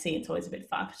bit messy. It's always a bit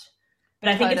fucked. But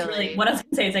I think it's really, what I was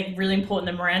going to say is like really important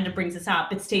that Miranda brings this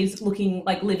up, but Steve's looking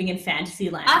like living in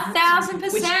fantasy land.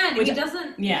 1,000%. Which he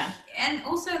doesn't. Yeah. And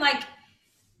also like,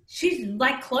 she's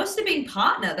like close to being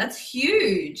partner. That's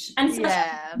huge. And so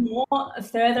more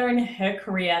further in her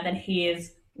career than he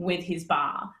is with his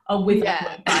bar or with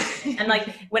work bar. And like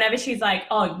whenever she's like,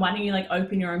 oh, why don't you like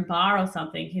open your own bar or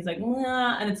something, he's like,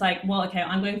 nah. And it's like, well, okay,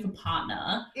 I'm going for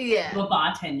partner. You're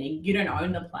bartending, you don't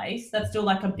own the place. That's still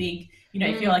like a big, you know,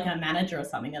 if you're like a manager or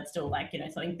something, that's still like, you know,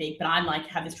 something big. But I'm like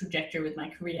have this trajectory with my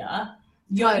career.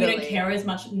 You don't care as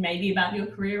much maybe about your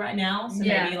career right now, so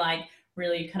maybe like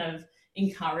really kind of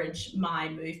encourage my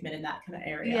movement in that kind of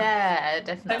area. Yeah,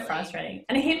 definitely. So frustrating.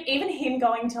 And even him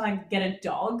going to like get a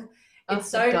dog. It's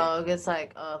so dog. It's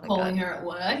like, oh my calling God. her at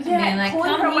work. Yeah, like,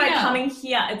 calling her at work, coming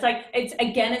here. It's like it's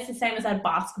the same as that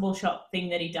basketball shop thing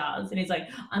that he does. And he's like,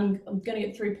 I'm gonna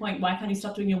get 3-point. Why can't you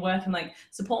stop doing your work and like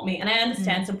support me? And I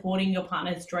understand supporting your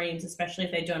partner's dreams, especially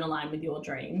if they don't align with your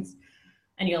dreams.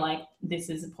 And you're like, this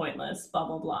is pointless, blah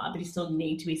blah blah. But you still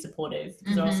need to be supportive,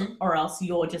 or else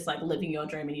you're just like living your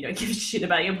dream and you don't give a shit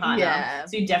about your partner. Yeah.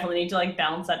 So you definitely need to like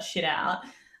balance that shit out.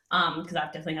 Because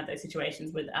I've definitely had those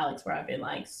situations with Alex where I've been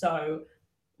like, so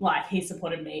like he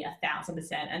supported me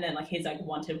 1,000%, and then like he's like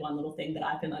wanted one little thing that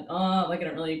I've been like, oh, like I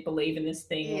don't really believe in this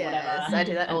thing or whatever. I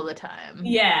do that all the time.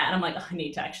 Yeah, and I'm like, oh, I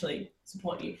need to actually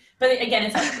support you. But again,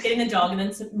 it's like getting the dog, and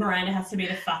then Miranda has to be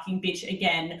the fucking bitch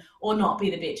again, or not be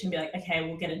the bitch and be like, okay,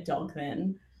 we'll get a dog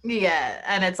then. Yeah,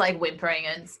 and it's like whimpering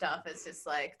and stuff. It's just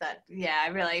like that. Yeah,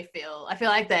 I feel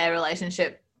like their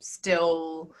relationship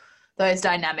still, those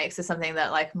dynamics are something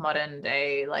that like modern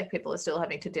day like people are still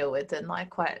having to deal with, and like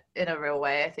quite in a real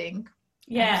way, I think.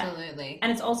 Yeah, absolutely.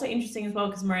 And it's also interesting as well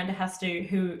because Miranda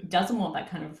who doesn't want that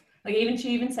kind of like, she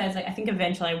even says like, I think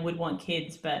eventually I would want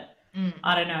kids, but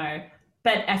I don't know.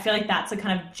 But I feel like that's a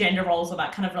kind of gender roles or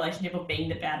that kind of relationship of being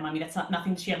the bad mummy. That's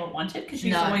nothing she ever wanted, because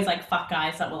she's always like fuck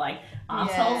guys that were like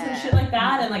assholes and shit like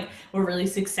that, and like were really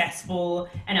successful.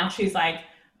 And now she's like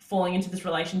falling into this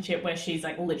relationship where she's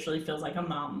like literally feels like a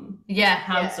mum. Yeah.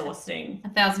 How exhausting.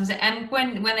 1,000%. And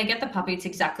when they get the puppy, it's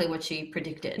exactly what she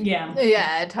predicted. Yeah.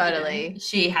 Yeah, totally.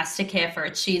 She has to care for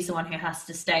it. She's the one who has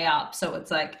to stay up. So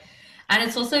it's like, and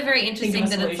it's also very interesting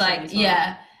that it's like,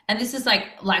 and this is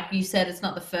like you said, it's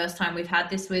not the first time we've had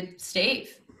this with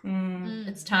Steve.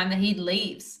 It's time that he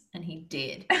leaves, and he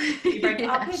did. She broke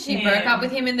up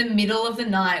with him in the middle of the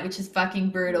night, which is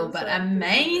fucking brutal, but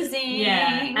amazing.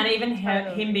 Yeah, and even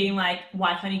him being like,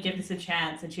 why can't you give this a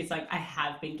chance? And she's like, I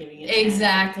have been giving it a chance.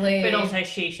 Exactly. But also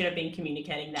she should have been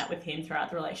communicating that with him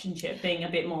throughout the relationship, being a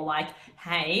bit more like,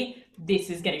 hey, this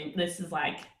is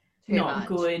like not much.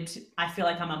 good. I feel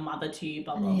like I'm a mother to you,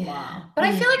 blah, blah, blah. But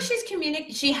I feel like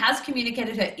she has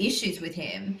communicated her issues with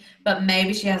him, but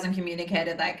maybe she hasn't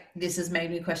communicated like, this has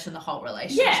made me question the whole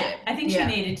relationship. Yeah, I think she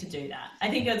needed to do that. I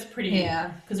think it's pretty,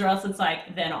 because or else it's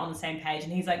like they're not on the same page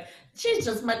and he's like, she's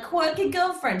just my quirky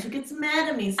girlfriend who gets mad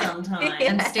at me sometimes.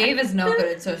 And Steve is not good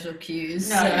at social cues.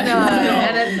 No.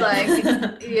 And it's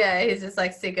like, he's just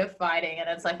like sick of fighting, and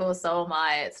it's like, well, so am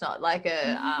I. It's not like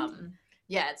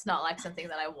it's not like something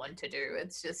that I want to do.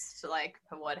 It's just like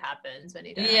what happens when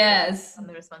you don't have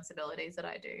the responsibilities that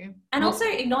I do. And also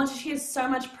acknowledge she has so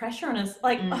much pressure on us,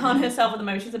 like on herself at the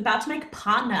moment. She's about to make a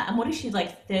partner, and what is she,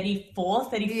 like 34,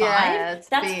 35? Yeah,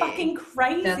 that's big. Fucking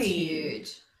crazy. That's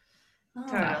huge. Oh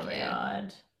Totally. my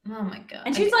god. Oh my god.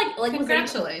 And she's like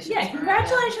congratulations.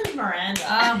 Congratulations, Miranda.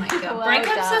 Oh my god. Well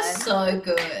Breakups done. are so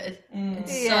good.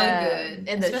 It's so good.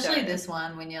 In the Especially show. this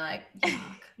one when you're like,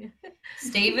 fuck.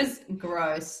 Steve is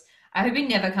gross. I hope he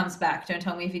never comes back. Don't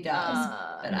tell me if he does.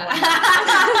 But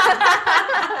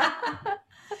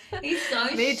he's so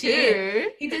Me shit.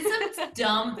 too. He did some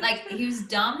dumb, like he was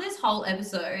dumb this whole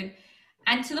episode.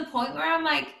 And to the point where I'm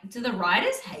like, do the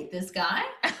writers hate this guy?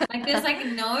 Like there's like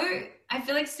I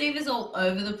feel like Steve is all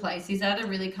over the place. He's either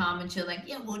really calm and chill, like,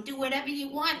 yeah, we'll do whatever you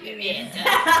want, Miranda.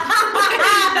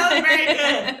 That was very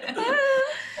good.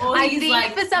 Or I he's think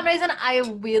like, for some reason I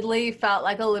weirdly felt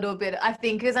like a little bit, I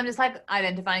think because I'm just like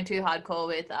identifying too hardcore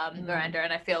with Miranda,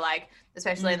 and I feel like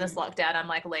especially in this lockdown I'm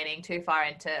like leaning too far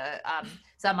into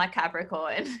so I'm like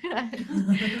Capricorn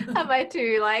and my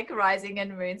two like rising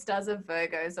and moon stars of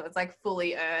Virgo, so it's like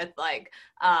fully earth, like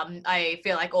I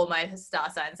feel like all my star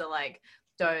signs are like,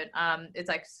 don't it's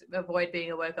like avoid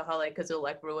being a workaholic because it'll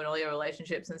like ruin all your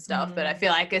relationships and stuff. But I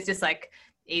feel like it's just like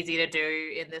easy to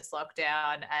do in this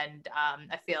lockdown, and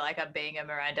I feel like I'm being a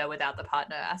Miranda without the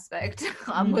partner aspect,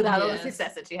 without all the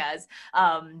success that she has,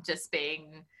 just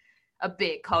being a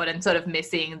bit cold and sort of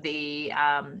missing the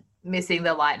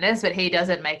lightness. But he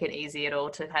doesn't make it easy at all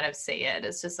to kind of see it.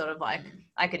 It's just sort of like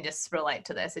I can just relate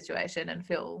to their situation and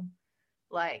feel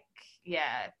like,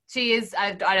 yeah, she is.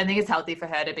 I don't think it's healthy for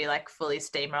her to be like fully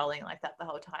steamrolling like that the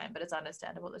whole time, but it's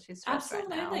understandable that she's stressed right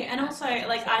now. Absolutely. And also,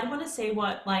 like, I'd want to see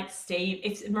what, like, Steve,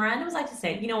 if Miranda was like to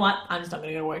say, you know what, I'm just not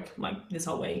going to go to work like this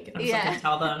whole week. And I'm just not going to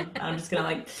tell them. I'm just going to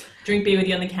like drink beer with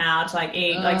you on the couch, like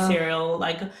eat like cereal,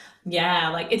 like, yeah,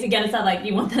 like it's that like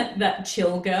you want that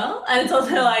chill girl. And it's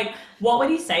also like, what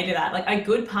would he say to that? Like a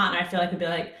good partner, I feel like would be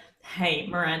like, hey,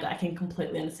 Miranda, I can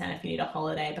completely understand if you need a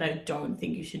holiday, but I don't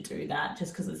think you should do that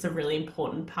just because it's a really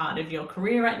important part of your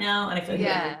career right now. And I feel like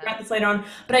you're going to regret this later on.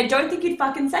 But I don't think you'd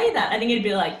fucking say that. I think you'd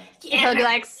be like, yeah, he'll be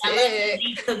like,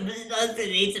 let's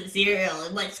eat some cereal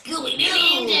and like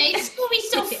Scooby-Doo. Miranda, Scooby's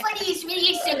so funny. He's really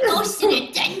used to ghost in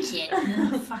a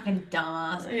dungeon. fucking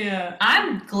dumbass. Yeah.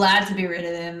 I'm glad to be rid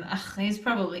of him. Ugh, he's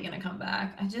probably going to come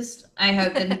back. I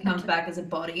hope that he comes back as a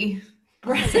body.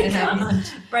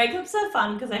 Breakups are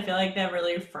fun because I feel like they're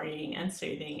really freeing and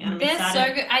soothing. And They're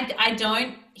so good. I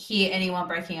don't hear anyone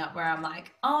breaking up where I'm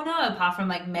like, oh no, apart from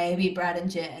like maybe Brad and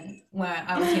Jen where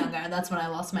I was younger and that's when I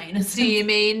lost my innocence. do you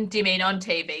mean on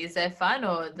TV is they're fun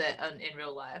or in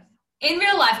real life? In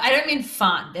real life, I don't mean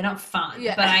fun. They're not fun.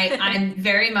 Yeah. But I'm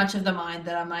very much of the mind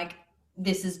that I'm like,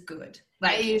 this is good.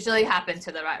 Like It usually happens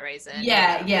for the right reason.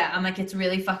 Yeah. I'm like, it's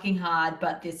really fucking hard,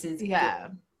 but this is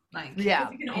good. Like, yeah,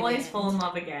 you can always fall in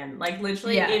love again. Like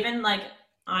literally, even like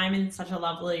I'm in such a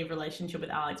lovely relationship with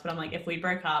Alex, but I'm like, if we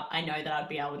broke up, I know that I'd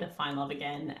be able to find love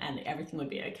again and everything would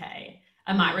be okay.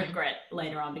 I might regret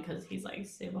later on because he's like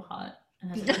super hot.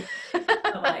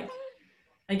 But like,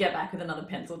 I get back with another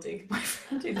pencil dick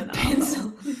boyfriend. Who's an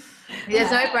pencil.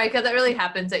 There's no breakup that really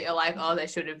happens that you're like, oh, they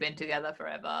should have been together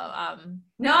forever.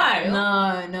 No.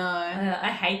 I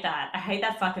hate that. I hate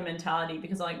that fucking mentality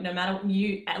because like no matter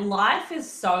life is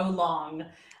so long.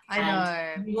 I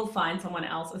know. You will find someone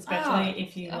else, especially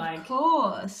if you like, of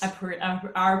course,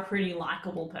 are a pretty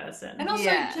likable person. And also,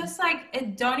 just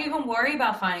like, don't even worry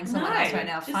about finding someone else right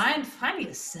now. Find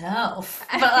yourself.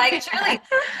 But like, truly,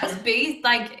 just be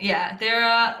like,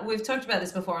 we've talked about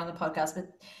this before on the podcast, but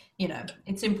you know,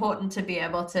 it's important to be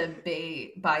able to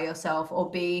be by yourself or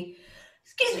be.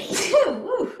 Excuse me.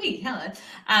 Hello.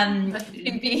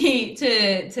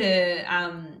 To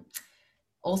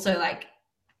also like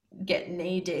get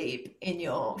knee deep in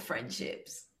your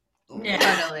friendships. Yeah,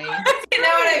 totally. You know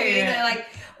what I mean? Yeah. Like,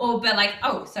 but like,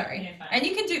 oh, sorry. Yeah, and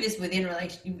you can do this within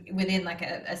like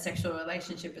a sexual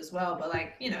relationship as well. But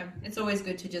like, you know, it's always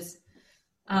good to just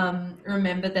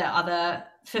remember the other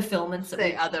fulfillments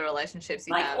the other relationships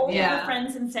you like have. all your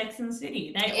friends in Sex and the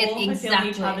City, they all fulfill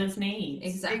each other's needs.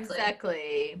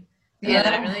 Exactly. Yeah,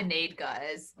 they don't really need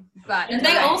guys. But And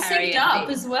they all Harry synced and up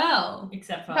Big. as well.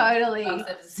 Except for Totally.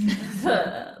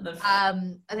 the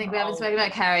I think we haven't spoken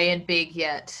about Carrie and Big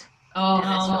yet. Oh,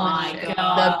 my The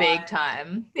God. big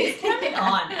time. turn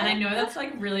on, and I know that's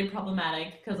like really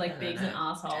problematic because like Big's an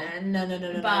asshole. No.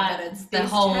 But But it's the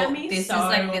this whole. turned me This so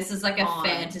is like a on.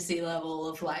 fantasy level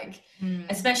of like, Mm.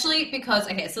 especially because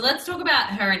so let's talk about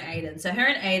her and Aiden. So her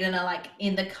and Aiden are like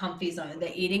in the comfy zone. They're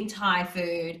eating Thai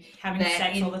food. Having They're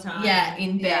sex in, all the time. Yeah,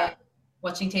 in bed, Yeah.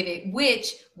 watching TV.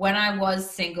 Which when I was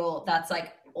single, that's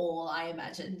like all I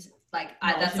imagined. Like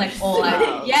that's like all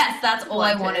Wow. Yes, that's all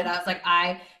I Wanted. wanted. I was like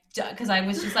because I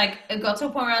was just like, it got to a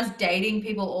point where I was dating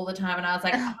people all the time and I was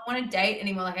like, I don't want to date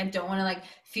anymore. Like, I don't want to like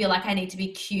feel like I need to be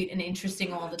cute and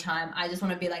interesting all the time. I just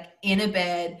want to be like in a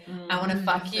bed. I want to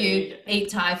fuck you, eat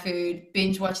Thai food,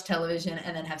 binge watch television,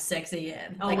 and then have sex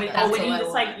again. Oh, Like, when that's you all I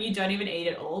just want. like you don't even eat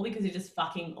at all because you're just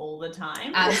fucking all the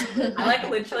time. Absolutely. I like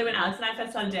literally when Alex and I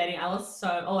first started dating, I lost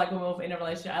like when we were in a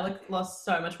relationship, I like lost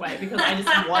so much weight because I just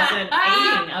wasn't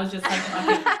eating. I was just like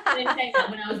fucking. And then saying that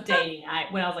when I was dating,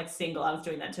 when I was like single, I was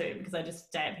doing that too because I just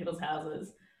stay at people's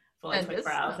houses for like And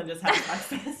 24 just- hours and just have a fuck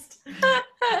fest.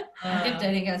 I kept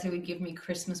dating guys who would give me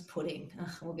Christmas pudding. Ugh,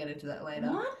 we'll get into that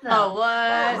later. What the? Oh,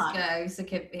 what? fuck? I used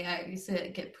to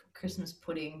get Christmas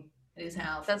pudding at his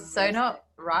house. That's so not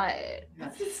right.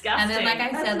 That's disgusting. And then, like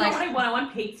I That's said, not like- what I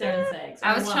want pizza and sex.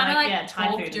 I was want, trying to yeah, Thai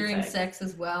talk food and during sex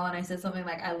as well, and I said something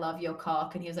like, "I love your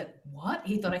cock," and he was like, "What?"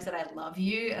 He thought I said, "I love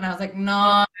you," and I was like,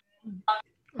 "No,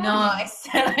 I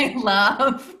said I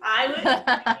love." I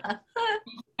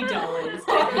would $50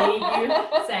 to hear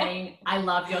you saying "I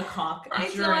love your cock"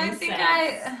 during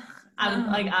sex.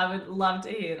 I would love to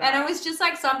hear that. And it was just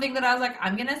like something that I was like,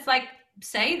 I'm gonna like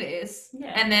say this,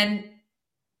 Yeah. and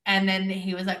then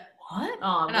he was like, "What?"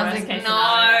 Oh, and I was worst like, case "No."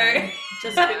 scenario.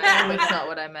 Just That's not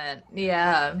what I meant.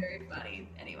 Yeah. Very funny.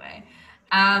 Anyway,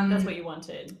 that's what you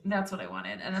wanted. that's what I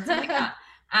wanted, and that's what I got.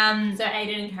 So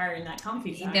Aiden and Carrie in that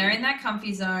comfy zone. They're in that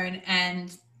comfy zone,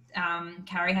 and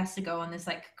Carrie has to go on this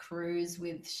like cruise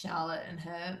with Charlotte and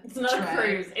her. It's not a tray.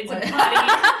 cruise. It's a What?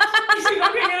 party. She's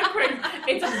not going on a cruise.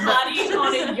 It's a party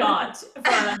on a yacht for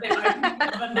the opening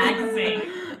of a magazine.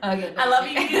 Okay, I love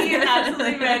you. You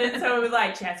absolutely read it. So it was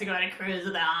like, she has to go on a cruise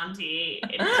with her auntie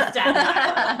in Staten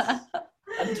Island.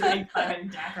 And drink fucking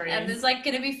daiquiris. And there's like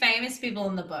gonna be famous people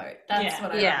on the boat. That's Yeah.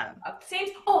 what I Yeah. Seems.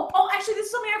 Oh, actually, this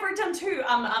is something I've written too.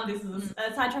 This is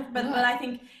a sidetrack, but I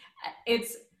think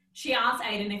it's. She asks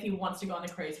Aiden if he wants to go on the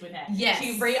cruise with her. Yes.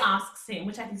 She re-asks him,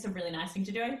 which I think is a really nice thing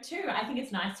to do too. I think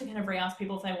it's nice to kind of re-ask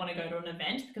people if they want to go to an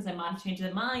event because they might have changed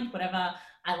their mind, whatever.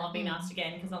 I love being asked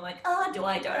again because I'm like, oh, do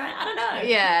I? Don't I? I don't know.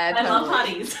 Yeah. I love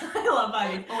totally. parties. I love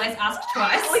parties. always ask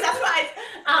twice. Always ask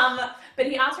twice. But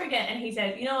he asked her again and he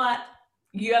said, you know what?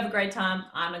 You have a great time.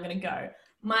 I'm not going to go.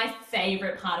 My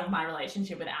favorite part of my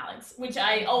relationship with Alex,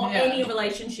 any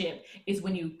relationship, is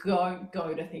when you go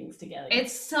to things together.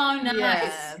 It's so nice.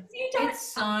 Yeah. You don't,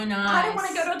 It's so nice. I don't want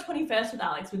to go to a 21st with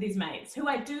Alex with his mates, who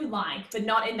I do like, but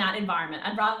not in that environment.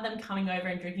 I'd rather them coming over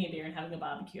and drinking a beer and having a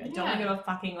barbecue. I don't want to go to a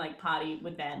fucking like party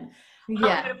with them. I want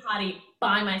to go to a party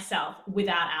by myself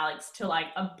without Alex to like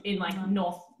in like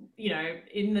north,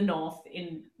 in the north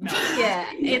in Melbourne.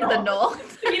 Yeah. In the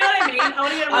north. You know what I mean? I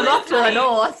want to go to I'm off to the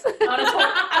north.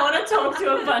 I want to talk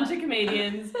to a bunch of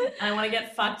comedians and I want to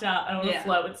get fucked up and I want to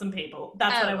flirt with some people.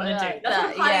 That's what I want to do. That's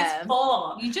what party's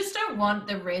for. You just don't want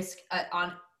the risk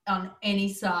on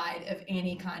any side of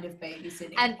any kind of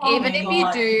babysitting. And even if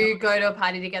you do go to a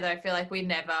party together, I feel like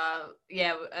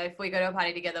if we go to a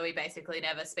party together, we basically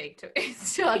never speak to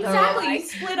each other. Exactly. Like, You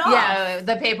split off. yeah,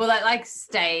 the people that like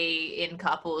stay in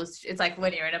couples, it's like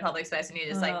when you're in a public space and you're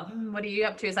just like, what are you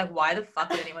up to? It's like, why the fuck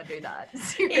would anyone do that?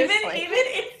 Even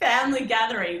in family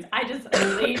gatherings, I just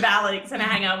leave Alex and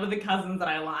hang out with the cousins that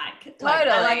I like. Like,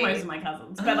 I like most of my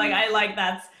cousins, but like I like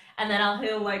that's. And then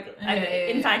he'll like,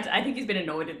 in fact, I think he's been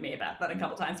annoyed at me about that a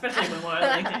couple times, especially when we were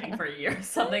like dating for a year or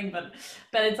something. But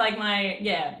it's like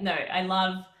I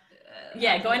love,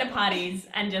 going to parties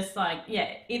and just like,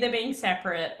 either being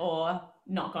separate or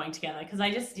not going together. Because I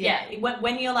just,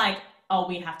 when you're like, oh,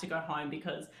 we have to go home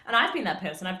because, and I've been that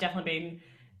person. I've definitely been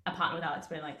a partner with Alex,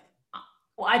 being like,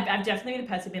 well, I've definitely been the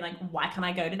person being like, why can't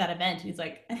I go to that event? He was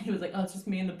like, oh, it's just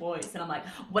me and the boys. And I'm like,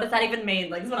 what does that even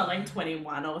mean? Like, this is when I'm like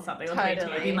 21 or something. Or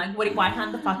 22, being like, why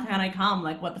can't I come?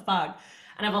 Like, what the fuck?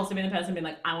 And I've also been the person being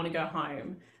like, I want to go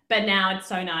home. But now it's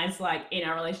so nice, like, in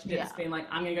our relationship, just being like,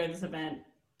 I'm going to go to this event.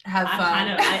 Have fun.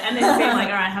 And then being like,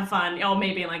 all right, have fun. Or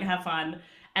me being like, have fun.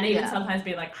 And even sometimes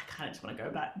being like, I kind of just want to go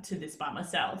back to this by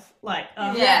myself. Like,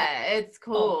 it's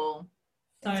cool.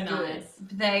 So nice.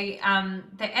 and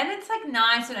it's like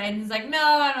nice, and Aiden's like,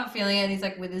 no, I'm not feeling it. He's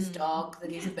like with his dog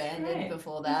that he's abandoned Right.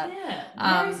 before that.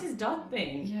 Yeah. Where is his dog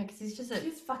been? Yeah, because he's just at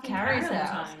She's fucking Carrie's Carrie all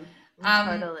the house.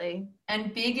 time. Totally.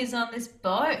 And Big is on this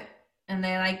boat, and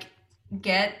they like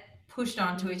get pushed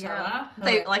onto each other.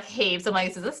 They like heaves. I'm like,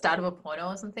 is this the start of a porno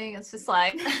or something? It's just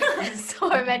like so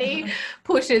many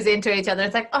pushes into each other.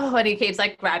 It's like, oh, and he keeps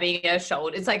like grabbing her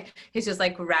shoulder. It's like he's just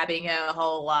like grabbing her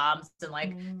whole arms and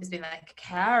like just being like,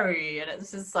 Carrie. And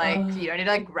it's just like you don't need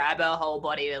to like grab her whole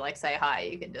body to like say hi.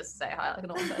 You can just say hi like a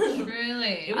normal person.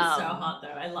 Really? It was so hot though.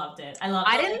 I loved it.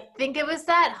 I didn't think it was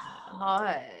that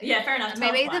hot. Yeah, fair enough.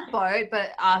 Maybe the boat,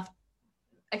 but after.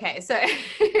 Okay, so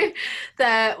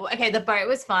the boat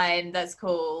was fine. That's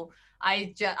cool.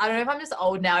 I don't know if I'm just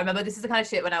old now. I remember this is the kind of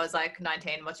shit when I was like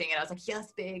 19 watching it. I was like,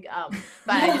 yes, Big.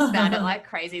 But I just found it like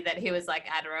crazy that he was like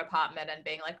at her apartment and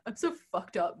being like, I'm so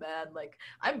fucked up, man. Like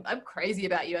I'm crazy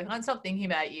about you. I can't stop thinking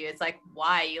about you. It's like,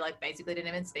 why? You like basically didn't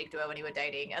even speak to her when you were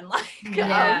dating, and like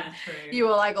true. you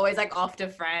were like always like off to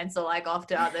France or like off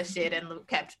to other shit and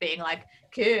kept being like,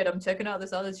 kid, I'm checking out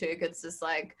this other chick. It's just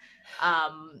like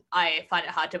I find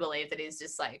it hard to believe that he's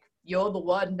just like, you're the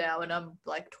one now and I'm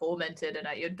like tormented and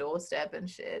at your doorstep and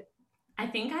shit. I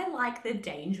think I like the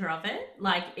danger of it,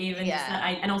 like even just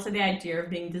that and also the idea of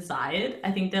being desired.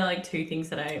 I think they're like two things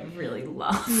that I really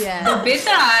love. Yeah. The bit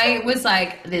that I was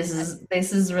like, this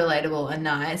is relatable and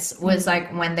nice was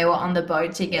like when they were on the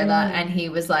boat together and he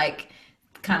was like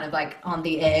kind of like on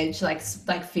the edge, like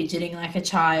fidgeting like a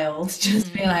child,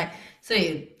 just being like, so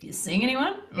you seeing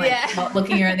anyone? Like, not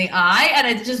looking her in the eye. And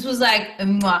it just was like,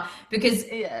 mwah. Because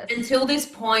until this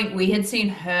point, we had seen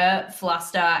her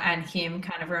fluster and him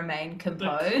kind of remain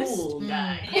composed. The cool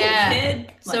guy. Yeah.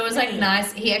 Kid. So it was like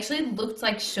nice. He actually looked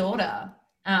like shorter.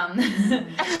 But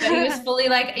he was fully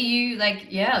like, are you like,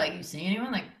 yeah, like you seeing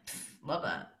anyone? Like, love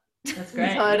that. That's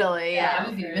great. Totally, yeah.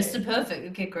 I'm with you, Mr. Perfect.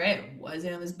 Okay, great. Why is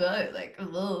he on this boat? Like,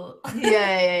 ugh.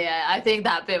 Yeah. I think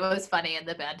that bit was funny and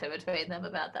the banter between them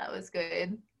about that was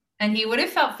good. And he would have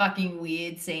felt fucking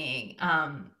weird seeing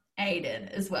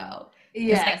Aiden as well.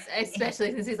 Yes, like,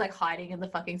 especially since he's like hiding in the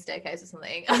fucking staircase or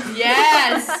something.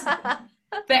 Yes.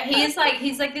 But he's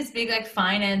like this big like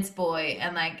finance boy,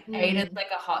 and like Aiden's like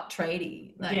a hot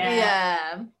tradie. Like,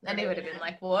 and he would have been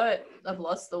like, what? I've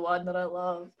lost the one that I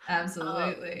love.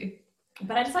 Absolutely.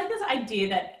 But I just like this idea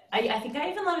that I think I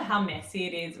even love how messy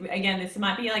it is. Again, this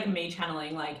might be like me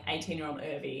channeling like 18-year-old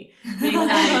Irvy.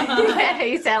 Yeah,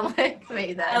 you sound like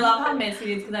me then. I love how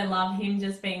messy it is because I love him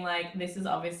just being like, this is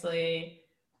obviously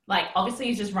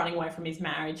he's just running away from his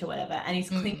marriage or whatever, and he's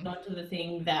clinging onto the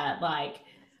thing that like,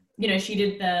 you know, she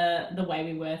did the Way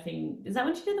We Were thing. Is that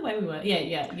when she did the Way We Were?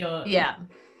 Yeah.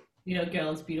 Your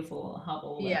girl is beautiful,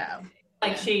 Hubble.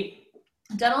 Like she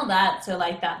done all that, so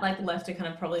like that like left a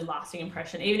kind of probably lasting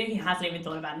impression, even if he hasn't even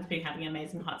thought about it. He's been having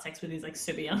amazing hot sex with his like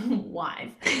super young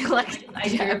wife. Like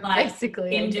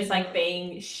basically him just like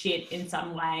being shit in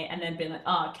some way, and then being like,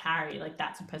 oh, Carrie, like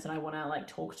that's a person I want to like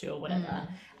talk to or whatever.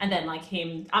 And then like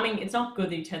him, I mean, it's not good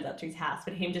that he turns up to his house,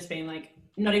 but him just being like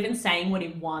not even saying what he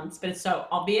wants, but it's so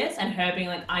obvious, and her being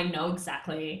like, I know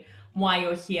exactly why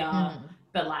you're here.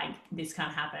 But like this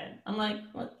can't happen. I'm like,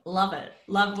 love it.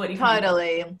 Love what you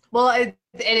totally. Well, it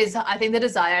is. I think the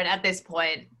desire, and at this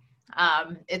point,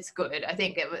 it's good. I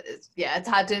think it was. Yeah, it's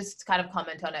hard to kind of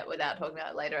comment on it without talking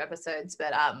about later episodes.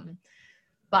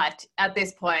 But at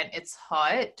this point, it's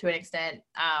hot to an extent.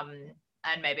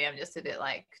 And maybe I'm just a bit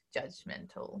like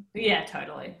judgmental. Yeah,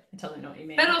 totally. I totally know what you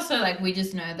mean. But also, like, we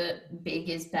just know that Big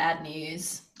is bad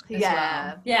news. Yeah.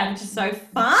 Well. Yeah, which is so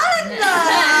fun.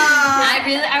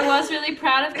 I was really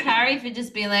proud of Carrie for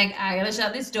just being like, I gotta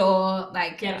shut this door.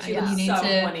 Like, she was so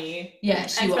funny. Yeah,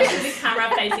 she was. was. Especially the camera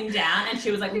facing down, and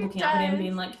she was like looking up at him,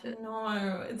 being like,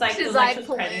 no. It's like she's like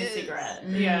craving a cigarette.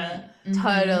 Yeah,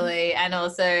 totally. And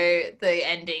also the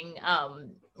ending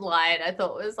line I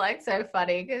thought was like so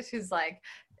funny because she's like,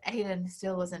 Aiden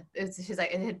still wasn't. She's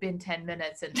like, it had been 10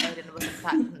 minutes and Aiden wasn't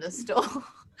back from the store.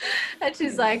 And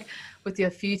she's like, with your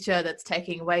future that's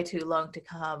taking way too long to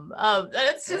come. And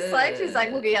it's just like, she's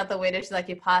like looking out the window. She's like,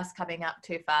 your past coming up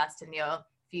too fast and your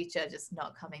future just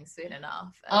not coming soon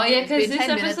enough. And oh yeah, because this 10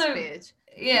 episode, minutes,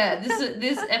 yeah,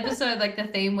 this episode, like the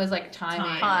theme was like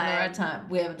timing. The right time.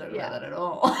 We haven't talked about that at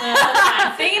all.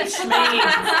 Theme schmees.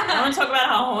 I want to talk about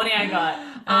how horny I got.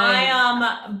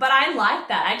 But I like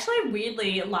that. I actually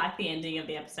really like the ending of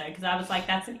the episode because I was like,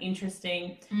 that's an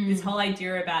interesting, this whole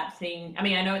idea about thing. I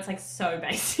mean, I know it's like so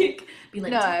basic. Be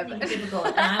like, no, but difficult,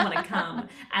 and I want to come,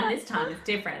 and this time it's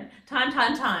different.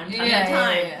 Time.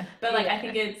 Yeah. But like, I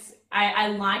think it's. I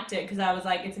liked it because I was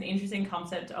like, it's an interesting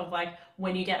concept of like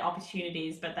when you get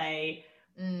opportunities, but they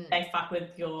they fuck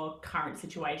with your current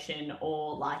situation,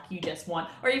 or like you just want,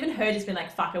 or even her just being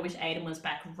like, fuck, I wish Aiden was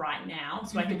back right now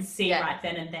so I could see right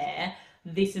then and there,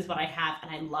 this is what I have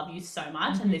and I love you so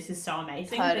much and this is so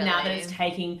amazing. But now that it's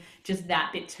taking just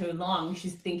that bit too long,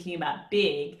 she's thinking about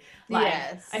big. Like,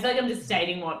 I feel like I'm just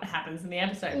stating what happens in the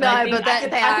episode. But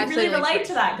I could really relate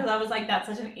to that, because I was like, that's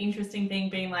such an interesting thing,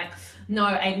 being like, no,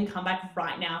 Aiden, come back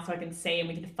right now so I can see and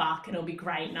we can fuck and it'll be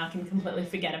great and I can completely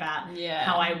forget about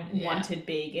how I wanted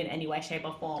big in any way, shape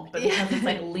or form. But because it's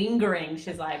like lingering,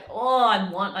 she's like, oh,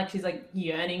 I want, like, she's like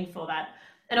yearning for that.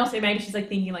 And also maybe she's like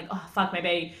thinking like, oh fuck,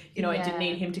 maybe, you know, I didn't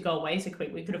need him to go away so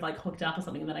quick. We could have like hooked up or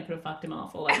something and then I could have fucked him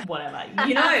off or like whatever.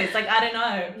 You know, it's like, I don't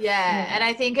know. And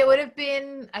I think it would have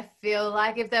been, I feel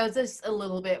like if there was just a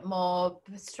little bit more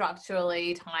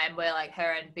structurally time where like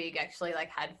her and Big actually like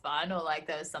had fun, or like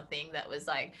there was something that was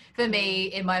like, for me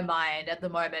in my mind at the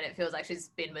moment, it feels like she's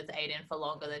been with Aiden for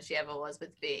longer than she ever was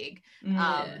with Big.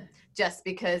 Just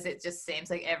because it just seems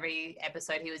like every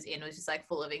episode he was in was just like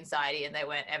full of anxiety and they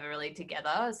weren't ever really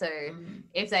together. So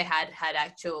if they had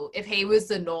if he was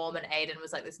the norm and Aiden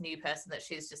was like this new person that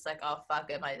she's just like, oh fuck,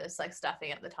 am I just like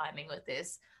stuffing up the timing with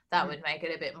this? That would make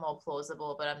it a bit more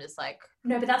plausible, but I'm just like...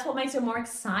 No, but that's what makes it more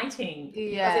exciting.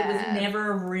 Because it was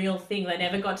never a real thing. They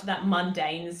never got to that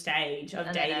mundane stage of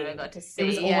dating. They never got to see. It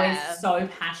was always so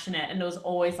passionate, and it was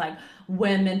always like,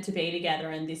 we're meant to be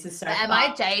together and this is so Am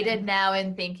I jaded now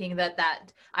in thinking that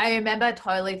I remember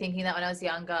totally thinking that when I was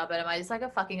younger, but am I just like a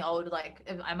fucking old, like,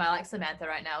 am I like Samantha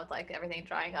right now with like everything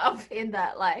drying up in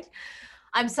that, like,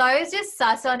 I'm so just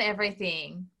sus on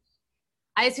everything.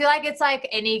 I just feel like it's like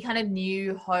any kind of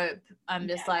new hope. I'm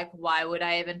just like, why would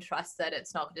I even trust that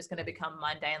it's not just going to become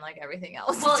mundane like everything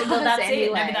else? Well, that's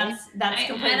anyway. It. I mean, that's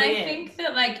completely and I think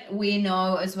that like we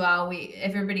know as well,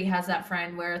 everybody has that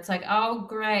friend where it's like, oh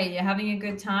great, you're having a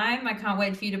good time. I can't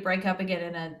wait for you to break up again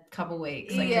in a couple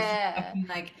weeks. Like,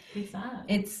 who's that?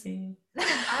 It's I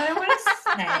don't want to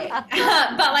say,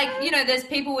 but like, you know, there's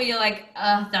people where you're like,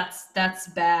 that's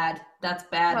bad. That's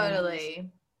bad. Totally.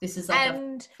 News. This is like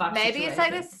and maybe it's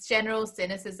like this general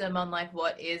cynicism on like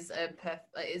what is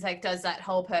is like, does that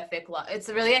whole perfect love. It's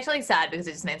really actually sad because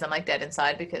it just means I'm like dead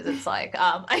inside, because it's like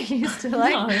I used to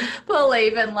like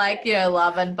believe in like, you know,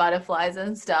 love and butterflies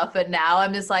and stuff, but now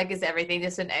I'm just like, is everything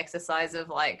just an exercise of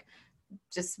like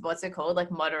just what's it called,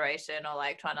 like moderation, or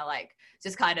like trying to like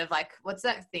just kind of like, what's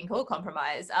that thing called,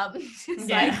 compromise? It's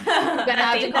like you're gonna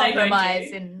have to compromise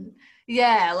and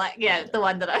the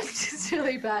one that I'm just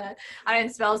really bad at. I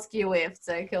don't spell skew-whiff,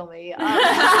 so kill me.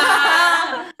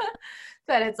 But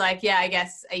it's like, I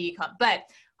guess you can't. But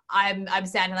I'm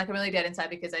sounding like I'm really dead inside,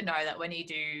 because I know that when you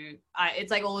do,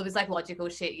 it's like all of this like logical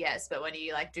shit, yes, but when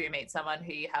you like do meet someone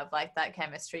who you have like that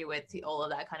chemistry with, all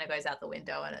of that kind of goes out the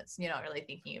window, and it's, you're not really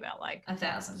thinking about like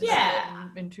 1,000%. Yeah,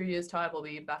 in 2 years' time we'll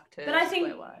be back to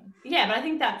square one. Yeah,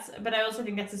 but I also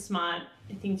think that's a smart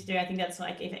thing to do. I think that's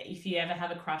like if you ever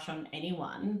have a crush on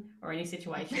anyone or any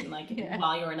situation, like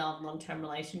while you're in a long-term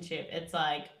relationship, it's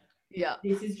like,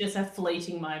 this is just a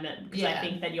fleeting moment, because I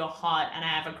think that you're hot and I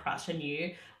have a crush on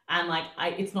you. And like,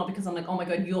 it's not because I'm like, oh my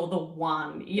God, you're the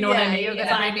one. You know what I mean? You're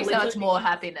gonna make me so much more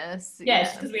happiness. Yeah,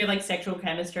 it's because we have like sexual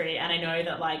chemistry. And I know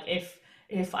that like, if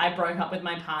I broke up with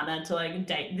my partner to like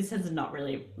date, this has not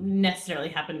really necessarily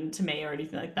happened to me or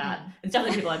anything like that. It's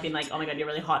definitely people I've been like, oh my God, you're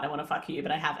really hot and I want to fuck you,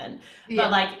 but I haven't.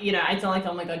 But like, you know, it's not like,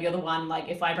 oh my God, you're the one. Like,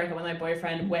 if I break up with my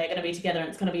boyfriend, we're going to be together and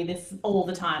it's going to be this all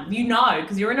the time. You know,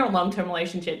 because you're in a long-term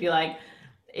relationship. You're like,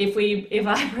 if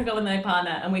I broke up with my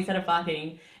partner and we started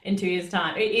fucking in 2 years'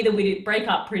 time, either we did break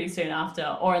up pretty soon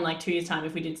after, or in like 2 years' time,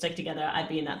 if we did stick together, I'd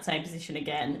be in that same position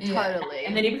again. Totally.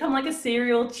 And then you become like a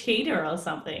serial cheater or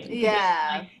something.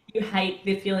 Yeah. Like, you hate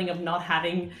the feeling of not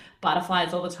having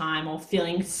butterflies all the time, or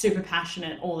feeling super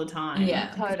passionate all the time.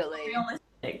 Yeah, totally.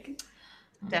 Realistic.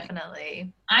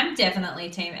 Definitely. I'm definitely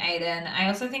team Aiden. I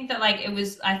also think that like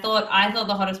I thought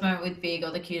the hottest moment with Big,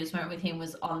 or the cutest moment with him,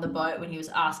 was on the boat when he was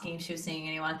asking if she was seeing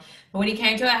anyone. But when he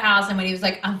came to her house and when he was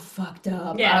like, I'm fucked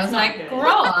up, I was like,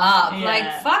 grow up.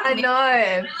 Like, fuck I me. know.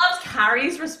 I loved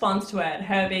Carrie's response to it,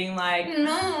 her being like,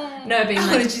 no, being like,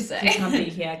 what did she say? You can't be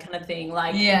here, kind of thing.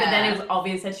 Like, but then it was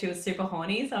obvious that she was super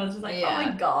horny, so I was just like, oh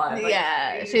my God.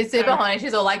 Like, she's super horny.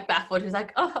 She's all like baffled. She's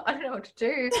like, oh, I don't know what to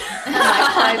do. And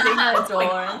like closing her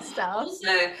door and stuff.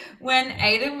 Also, when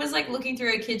Aiden was like looking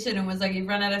through her kitchen and was like, you've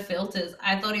run out of filters,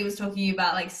 I thought he was talking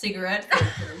about like cigarette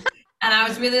filters. And I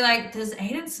was really like, does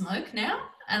Aiden smoke now?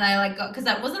 and I like got because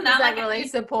that wasn't that He's like like really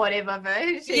supportive of her.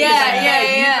 She's Yeah, like, yeah,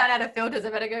 "Hey, yeah. You found out of filters. I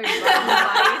better go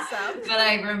buy some." But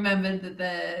I remembered that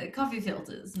the coffee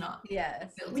filters, not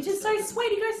Yes. filters. Which is so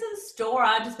sweet. He goes to the store.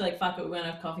 I'd just be like, fuck it, we're going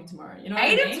to have coffee tomorrow. You know what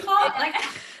I mean? Aiden's hot. Like,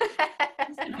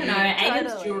 I don't know.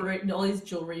 Aiden's Totally. jewelry, all his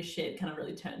jewelry shit kind of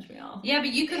really turns me off. yeah, but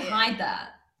you could hide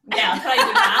that. Yeah, that's what I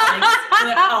do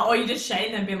with Alex. Or you just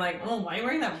shade them being like, oh, why are you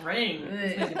wearing that ring?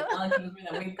 It's because Alex was wearing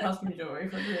that weird costume jewelry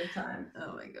for a period of time.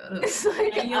 Oh my god. It's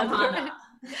like And your partner.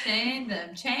 Change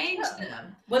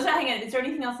them. Was that, hang on, is there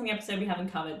anything else in the episode we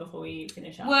haven't covered before we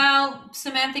finish up? Well,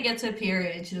 Samantha gets her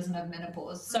period. She doesn't have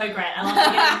menopause. So great.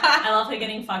 I love her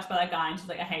getting fucked by that guy, and she's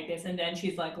like, I hate this. And then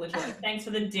she's like, literally, like, thanks for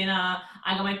the dinner.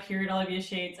 I got my period all over your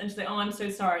sheets. And she's like, oh, I'm so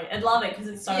sorry. I love it because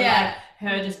it's so Yeah. like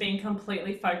her just being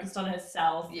completely focused on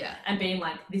herself Yeah. and being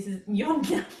like, this is, you're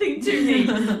nothing to me.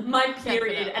 My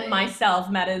period Definitely. and myself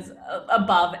matters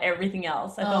above everything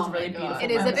else. I thought it was Oh really my God. beautiful.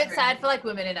 It is a moment. bit sad for like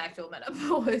women in actual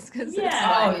menopause because Yeah.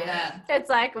 Oh it's like, yeah. it's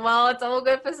like, well, it's all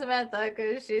good for Samantha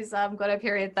because she's got her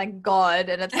period, thank God,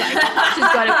 and it's like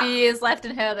she's got a few years left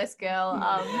in her. This girl,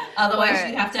 Otherwise, or-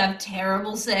 she'd have to have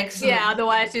terrible sex. yeah.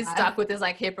 Otherwise, she's stuck with this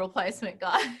like hip replacement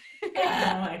guy. Oh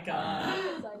my God.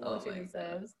 It's like Oh what she my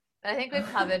deserves. I think we've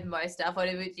covered most stuff. What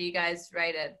do you guys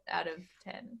rate it out of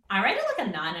 10? I rate it like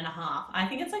a 9.5. I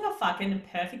think it's like a fucking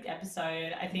perfect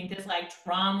episode. I think there's like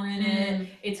drama in it.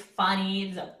 It's funny.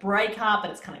 There's a breakup,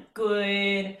 but it's kind of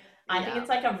good. I think Yeah. it's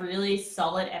like a really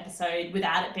solid episode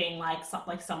without it being like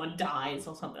someone dies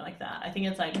or something like that. I think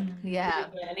it's like Yeah.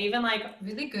 really good. And even like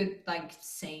Really good like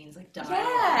scenes, like dialogue.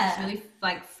 Yeah. It's really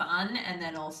like fun and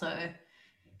then also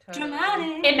Totally.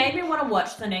 dramatic. it made me want to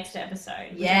watch the next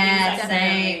episode. which I Yeah, think is, like,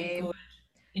 same. a good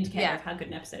indicator Yeah. of how good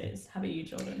an episode is. How about you,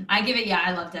 Jordan? I give it, yeah,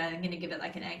 I loved it. I'm gonna give it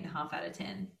like an 8.5 out of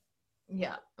 10.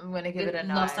 Yeah. I'm gonna give it a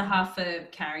 9. Lost a half for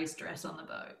Carrie's dress on the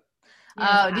boat.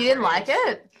 Oh, you didn't like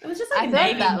it? It was just I like thought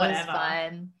maybe that whatever. was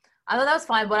fine. I thought that was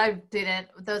fine. What I didn't,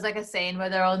 there was like a scene where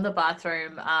they're all in the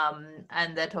bathroom,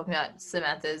 and they're talking about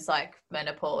Samantha's like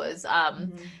menopause,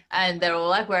 and they're all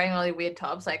like wearing really weird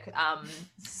tops, like They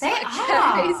like,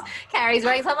 are. Carrie's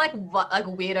wearing some like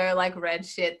weirdo like red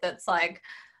shit that's like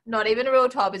not even a real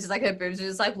top. It's just like her boobs are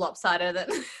just like lopsided. And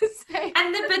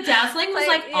And the bedazzling was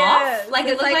Like, like yeah, off. Like so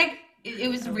it it's looked like- like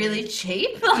it was really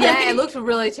cheap. yeah, it looked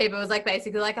really cheap. It was like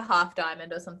basically like a half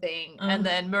diamond or something. Mm. And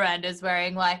then Miranda's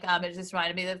wearing like it just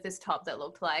reminded me of this top that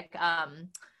looked like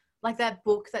that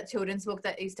book, that children's book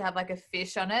that used to have like a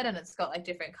fish on it, and it's got like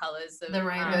different colors of The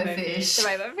rainbow Rainbow fish. the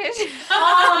rainbow fish.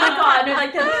 Oh my God, no,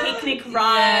 like the picnic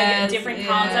rug, Yes, different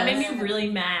colors. That made yes. me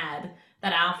really mad.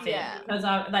 That outfit, Yeah. because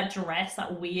that dress,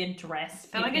 that weird dress. I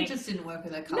felt like it picnic. just didn't work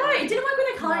with her color. No, it didn't work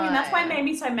with the coloring, and that's why it No. made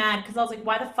me so mad. Because I was like,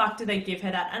 why the fuck did they give her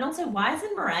that? And also, why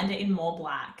isn't Miranda in more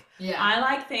black? Yeah. I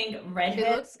like think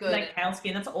redhead, looks good. like pale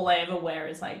skin. That's all I ever wear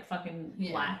is like fucking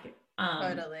Yeah. black.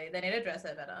 Totally. They need to dress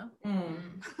her better.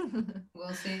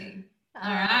 We'll see.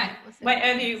 All right. We'll see. Wait,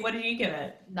 Irvi, what did you give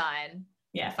it? 9.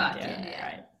 Yeah, Fuck fuck yeah, yeah.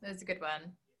 right. That was a good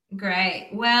one.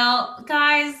 Great. Well,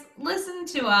 guys, listen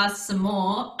to us some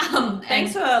more.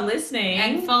 Thanks for listening.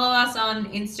 and follow us on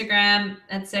Instagram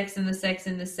at Sex and the Sex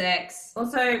in the Sex.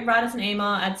 Also, write us an email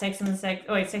at sex and the sex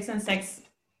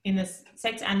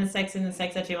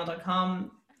at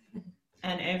gmail.com.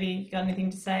 And Irvi, you got anything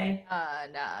to say?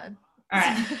 No. All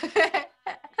right.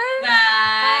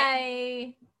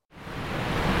 Bye.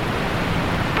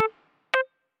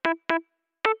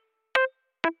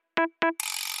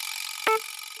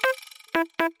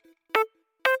 Bye.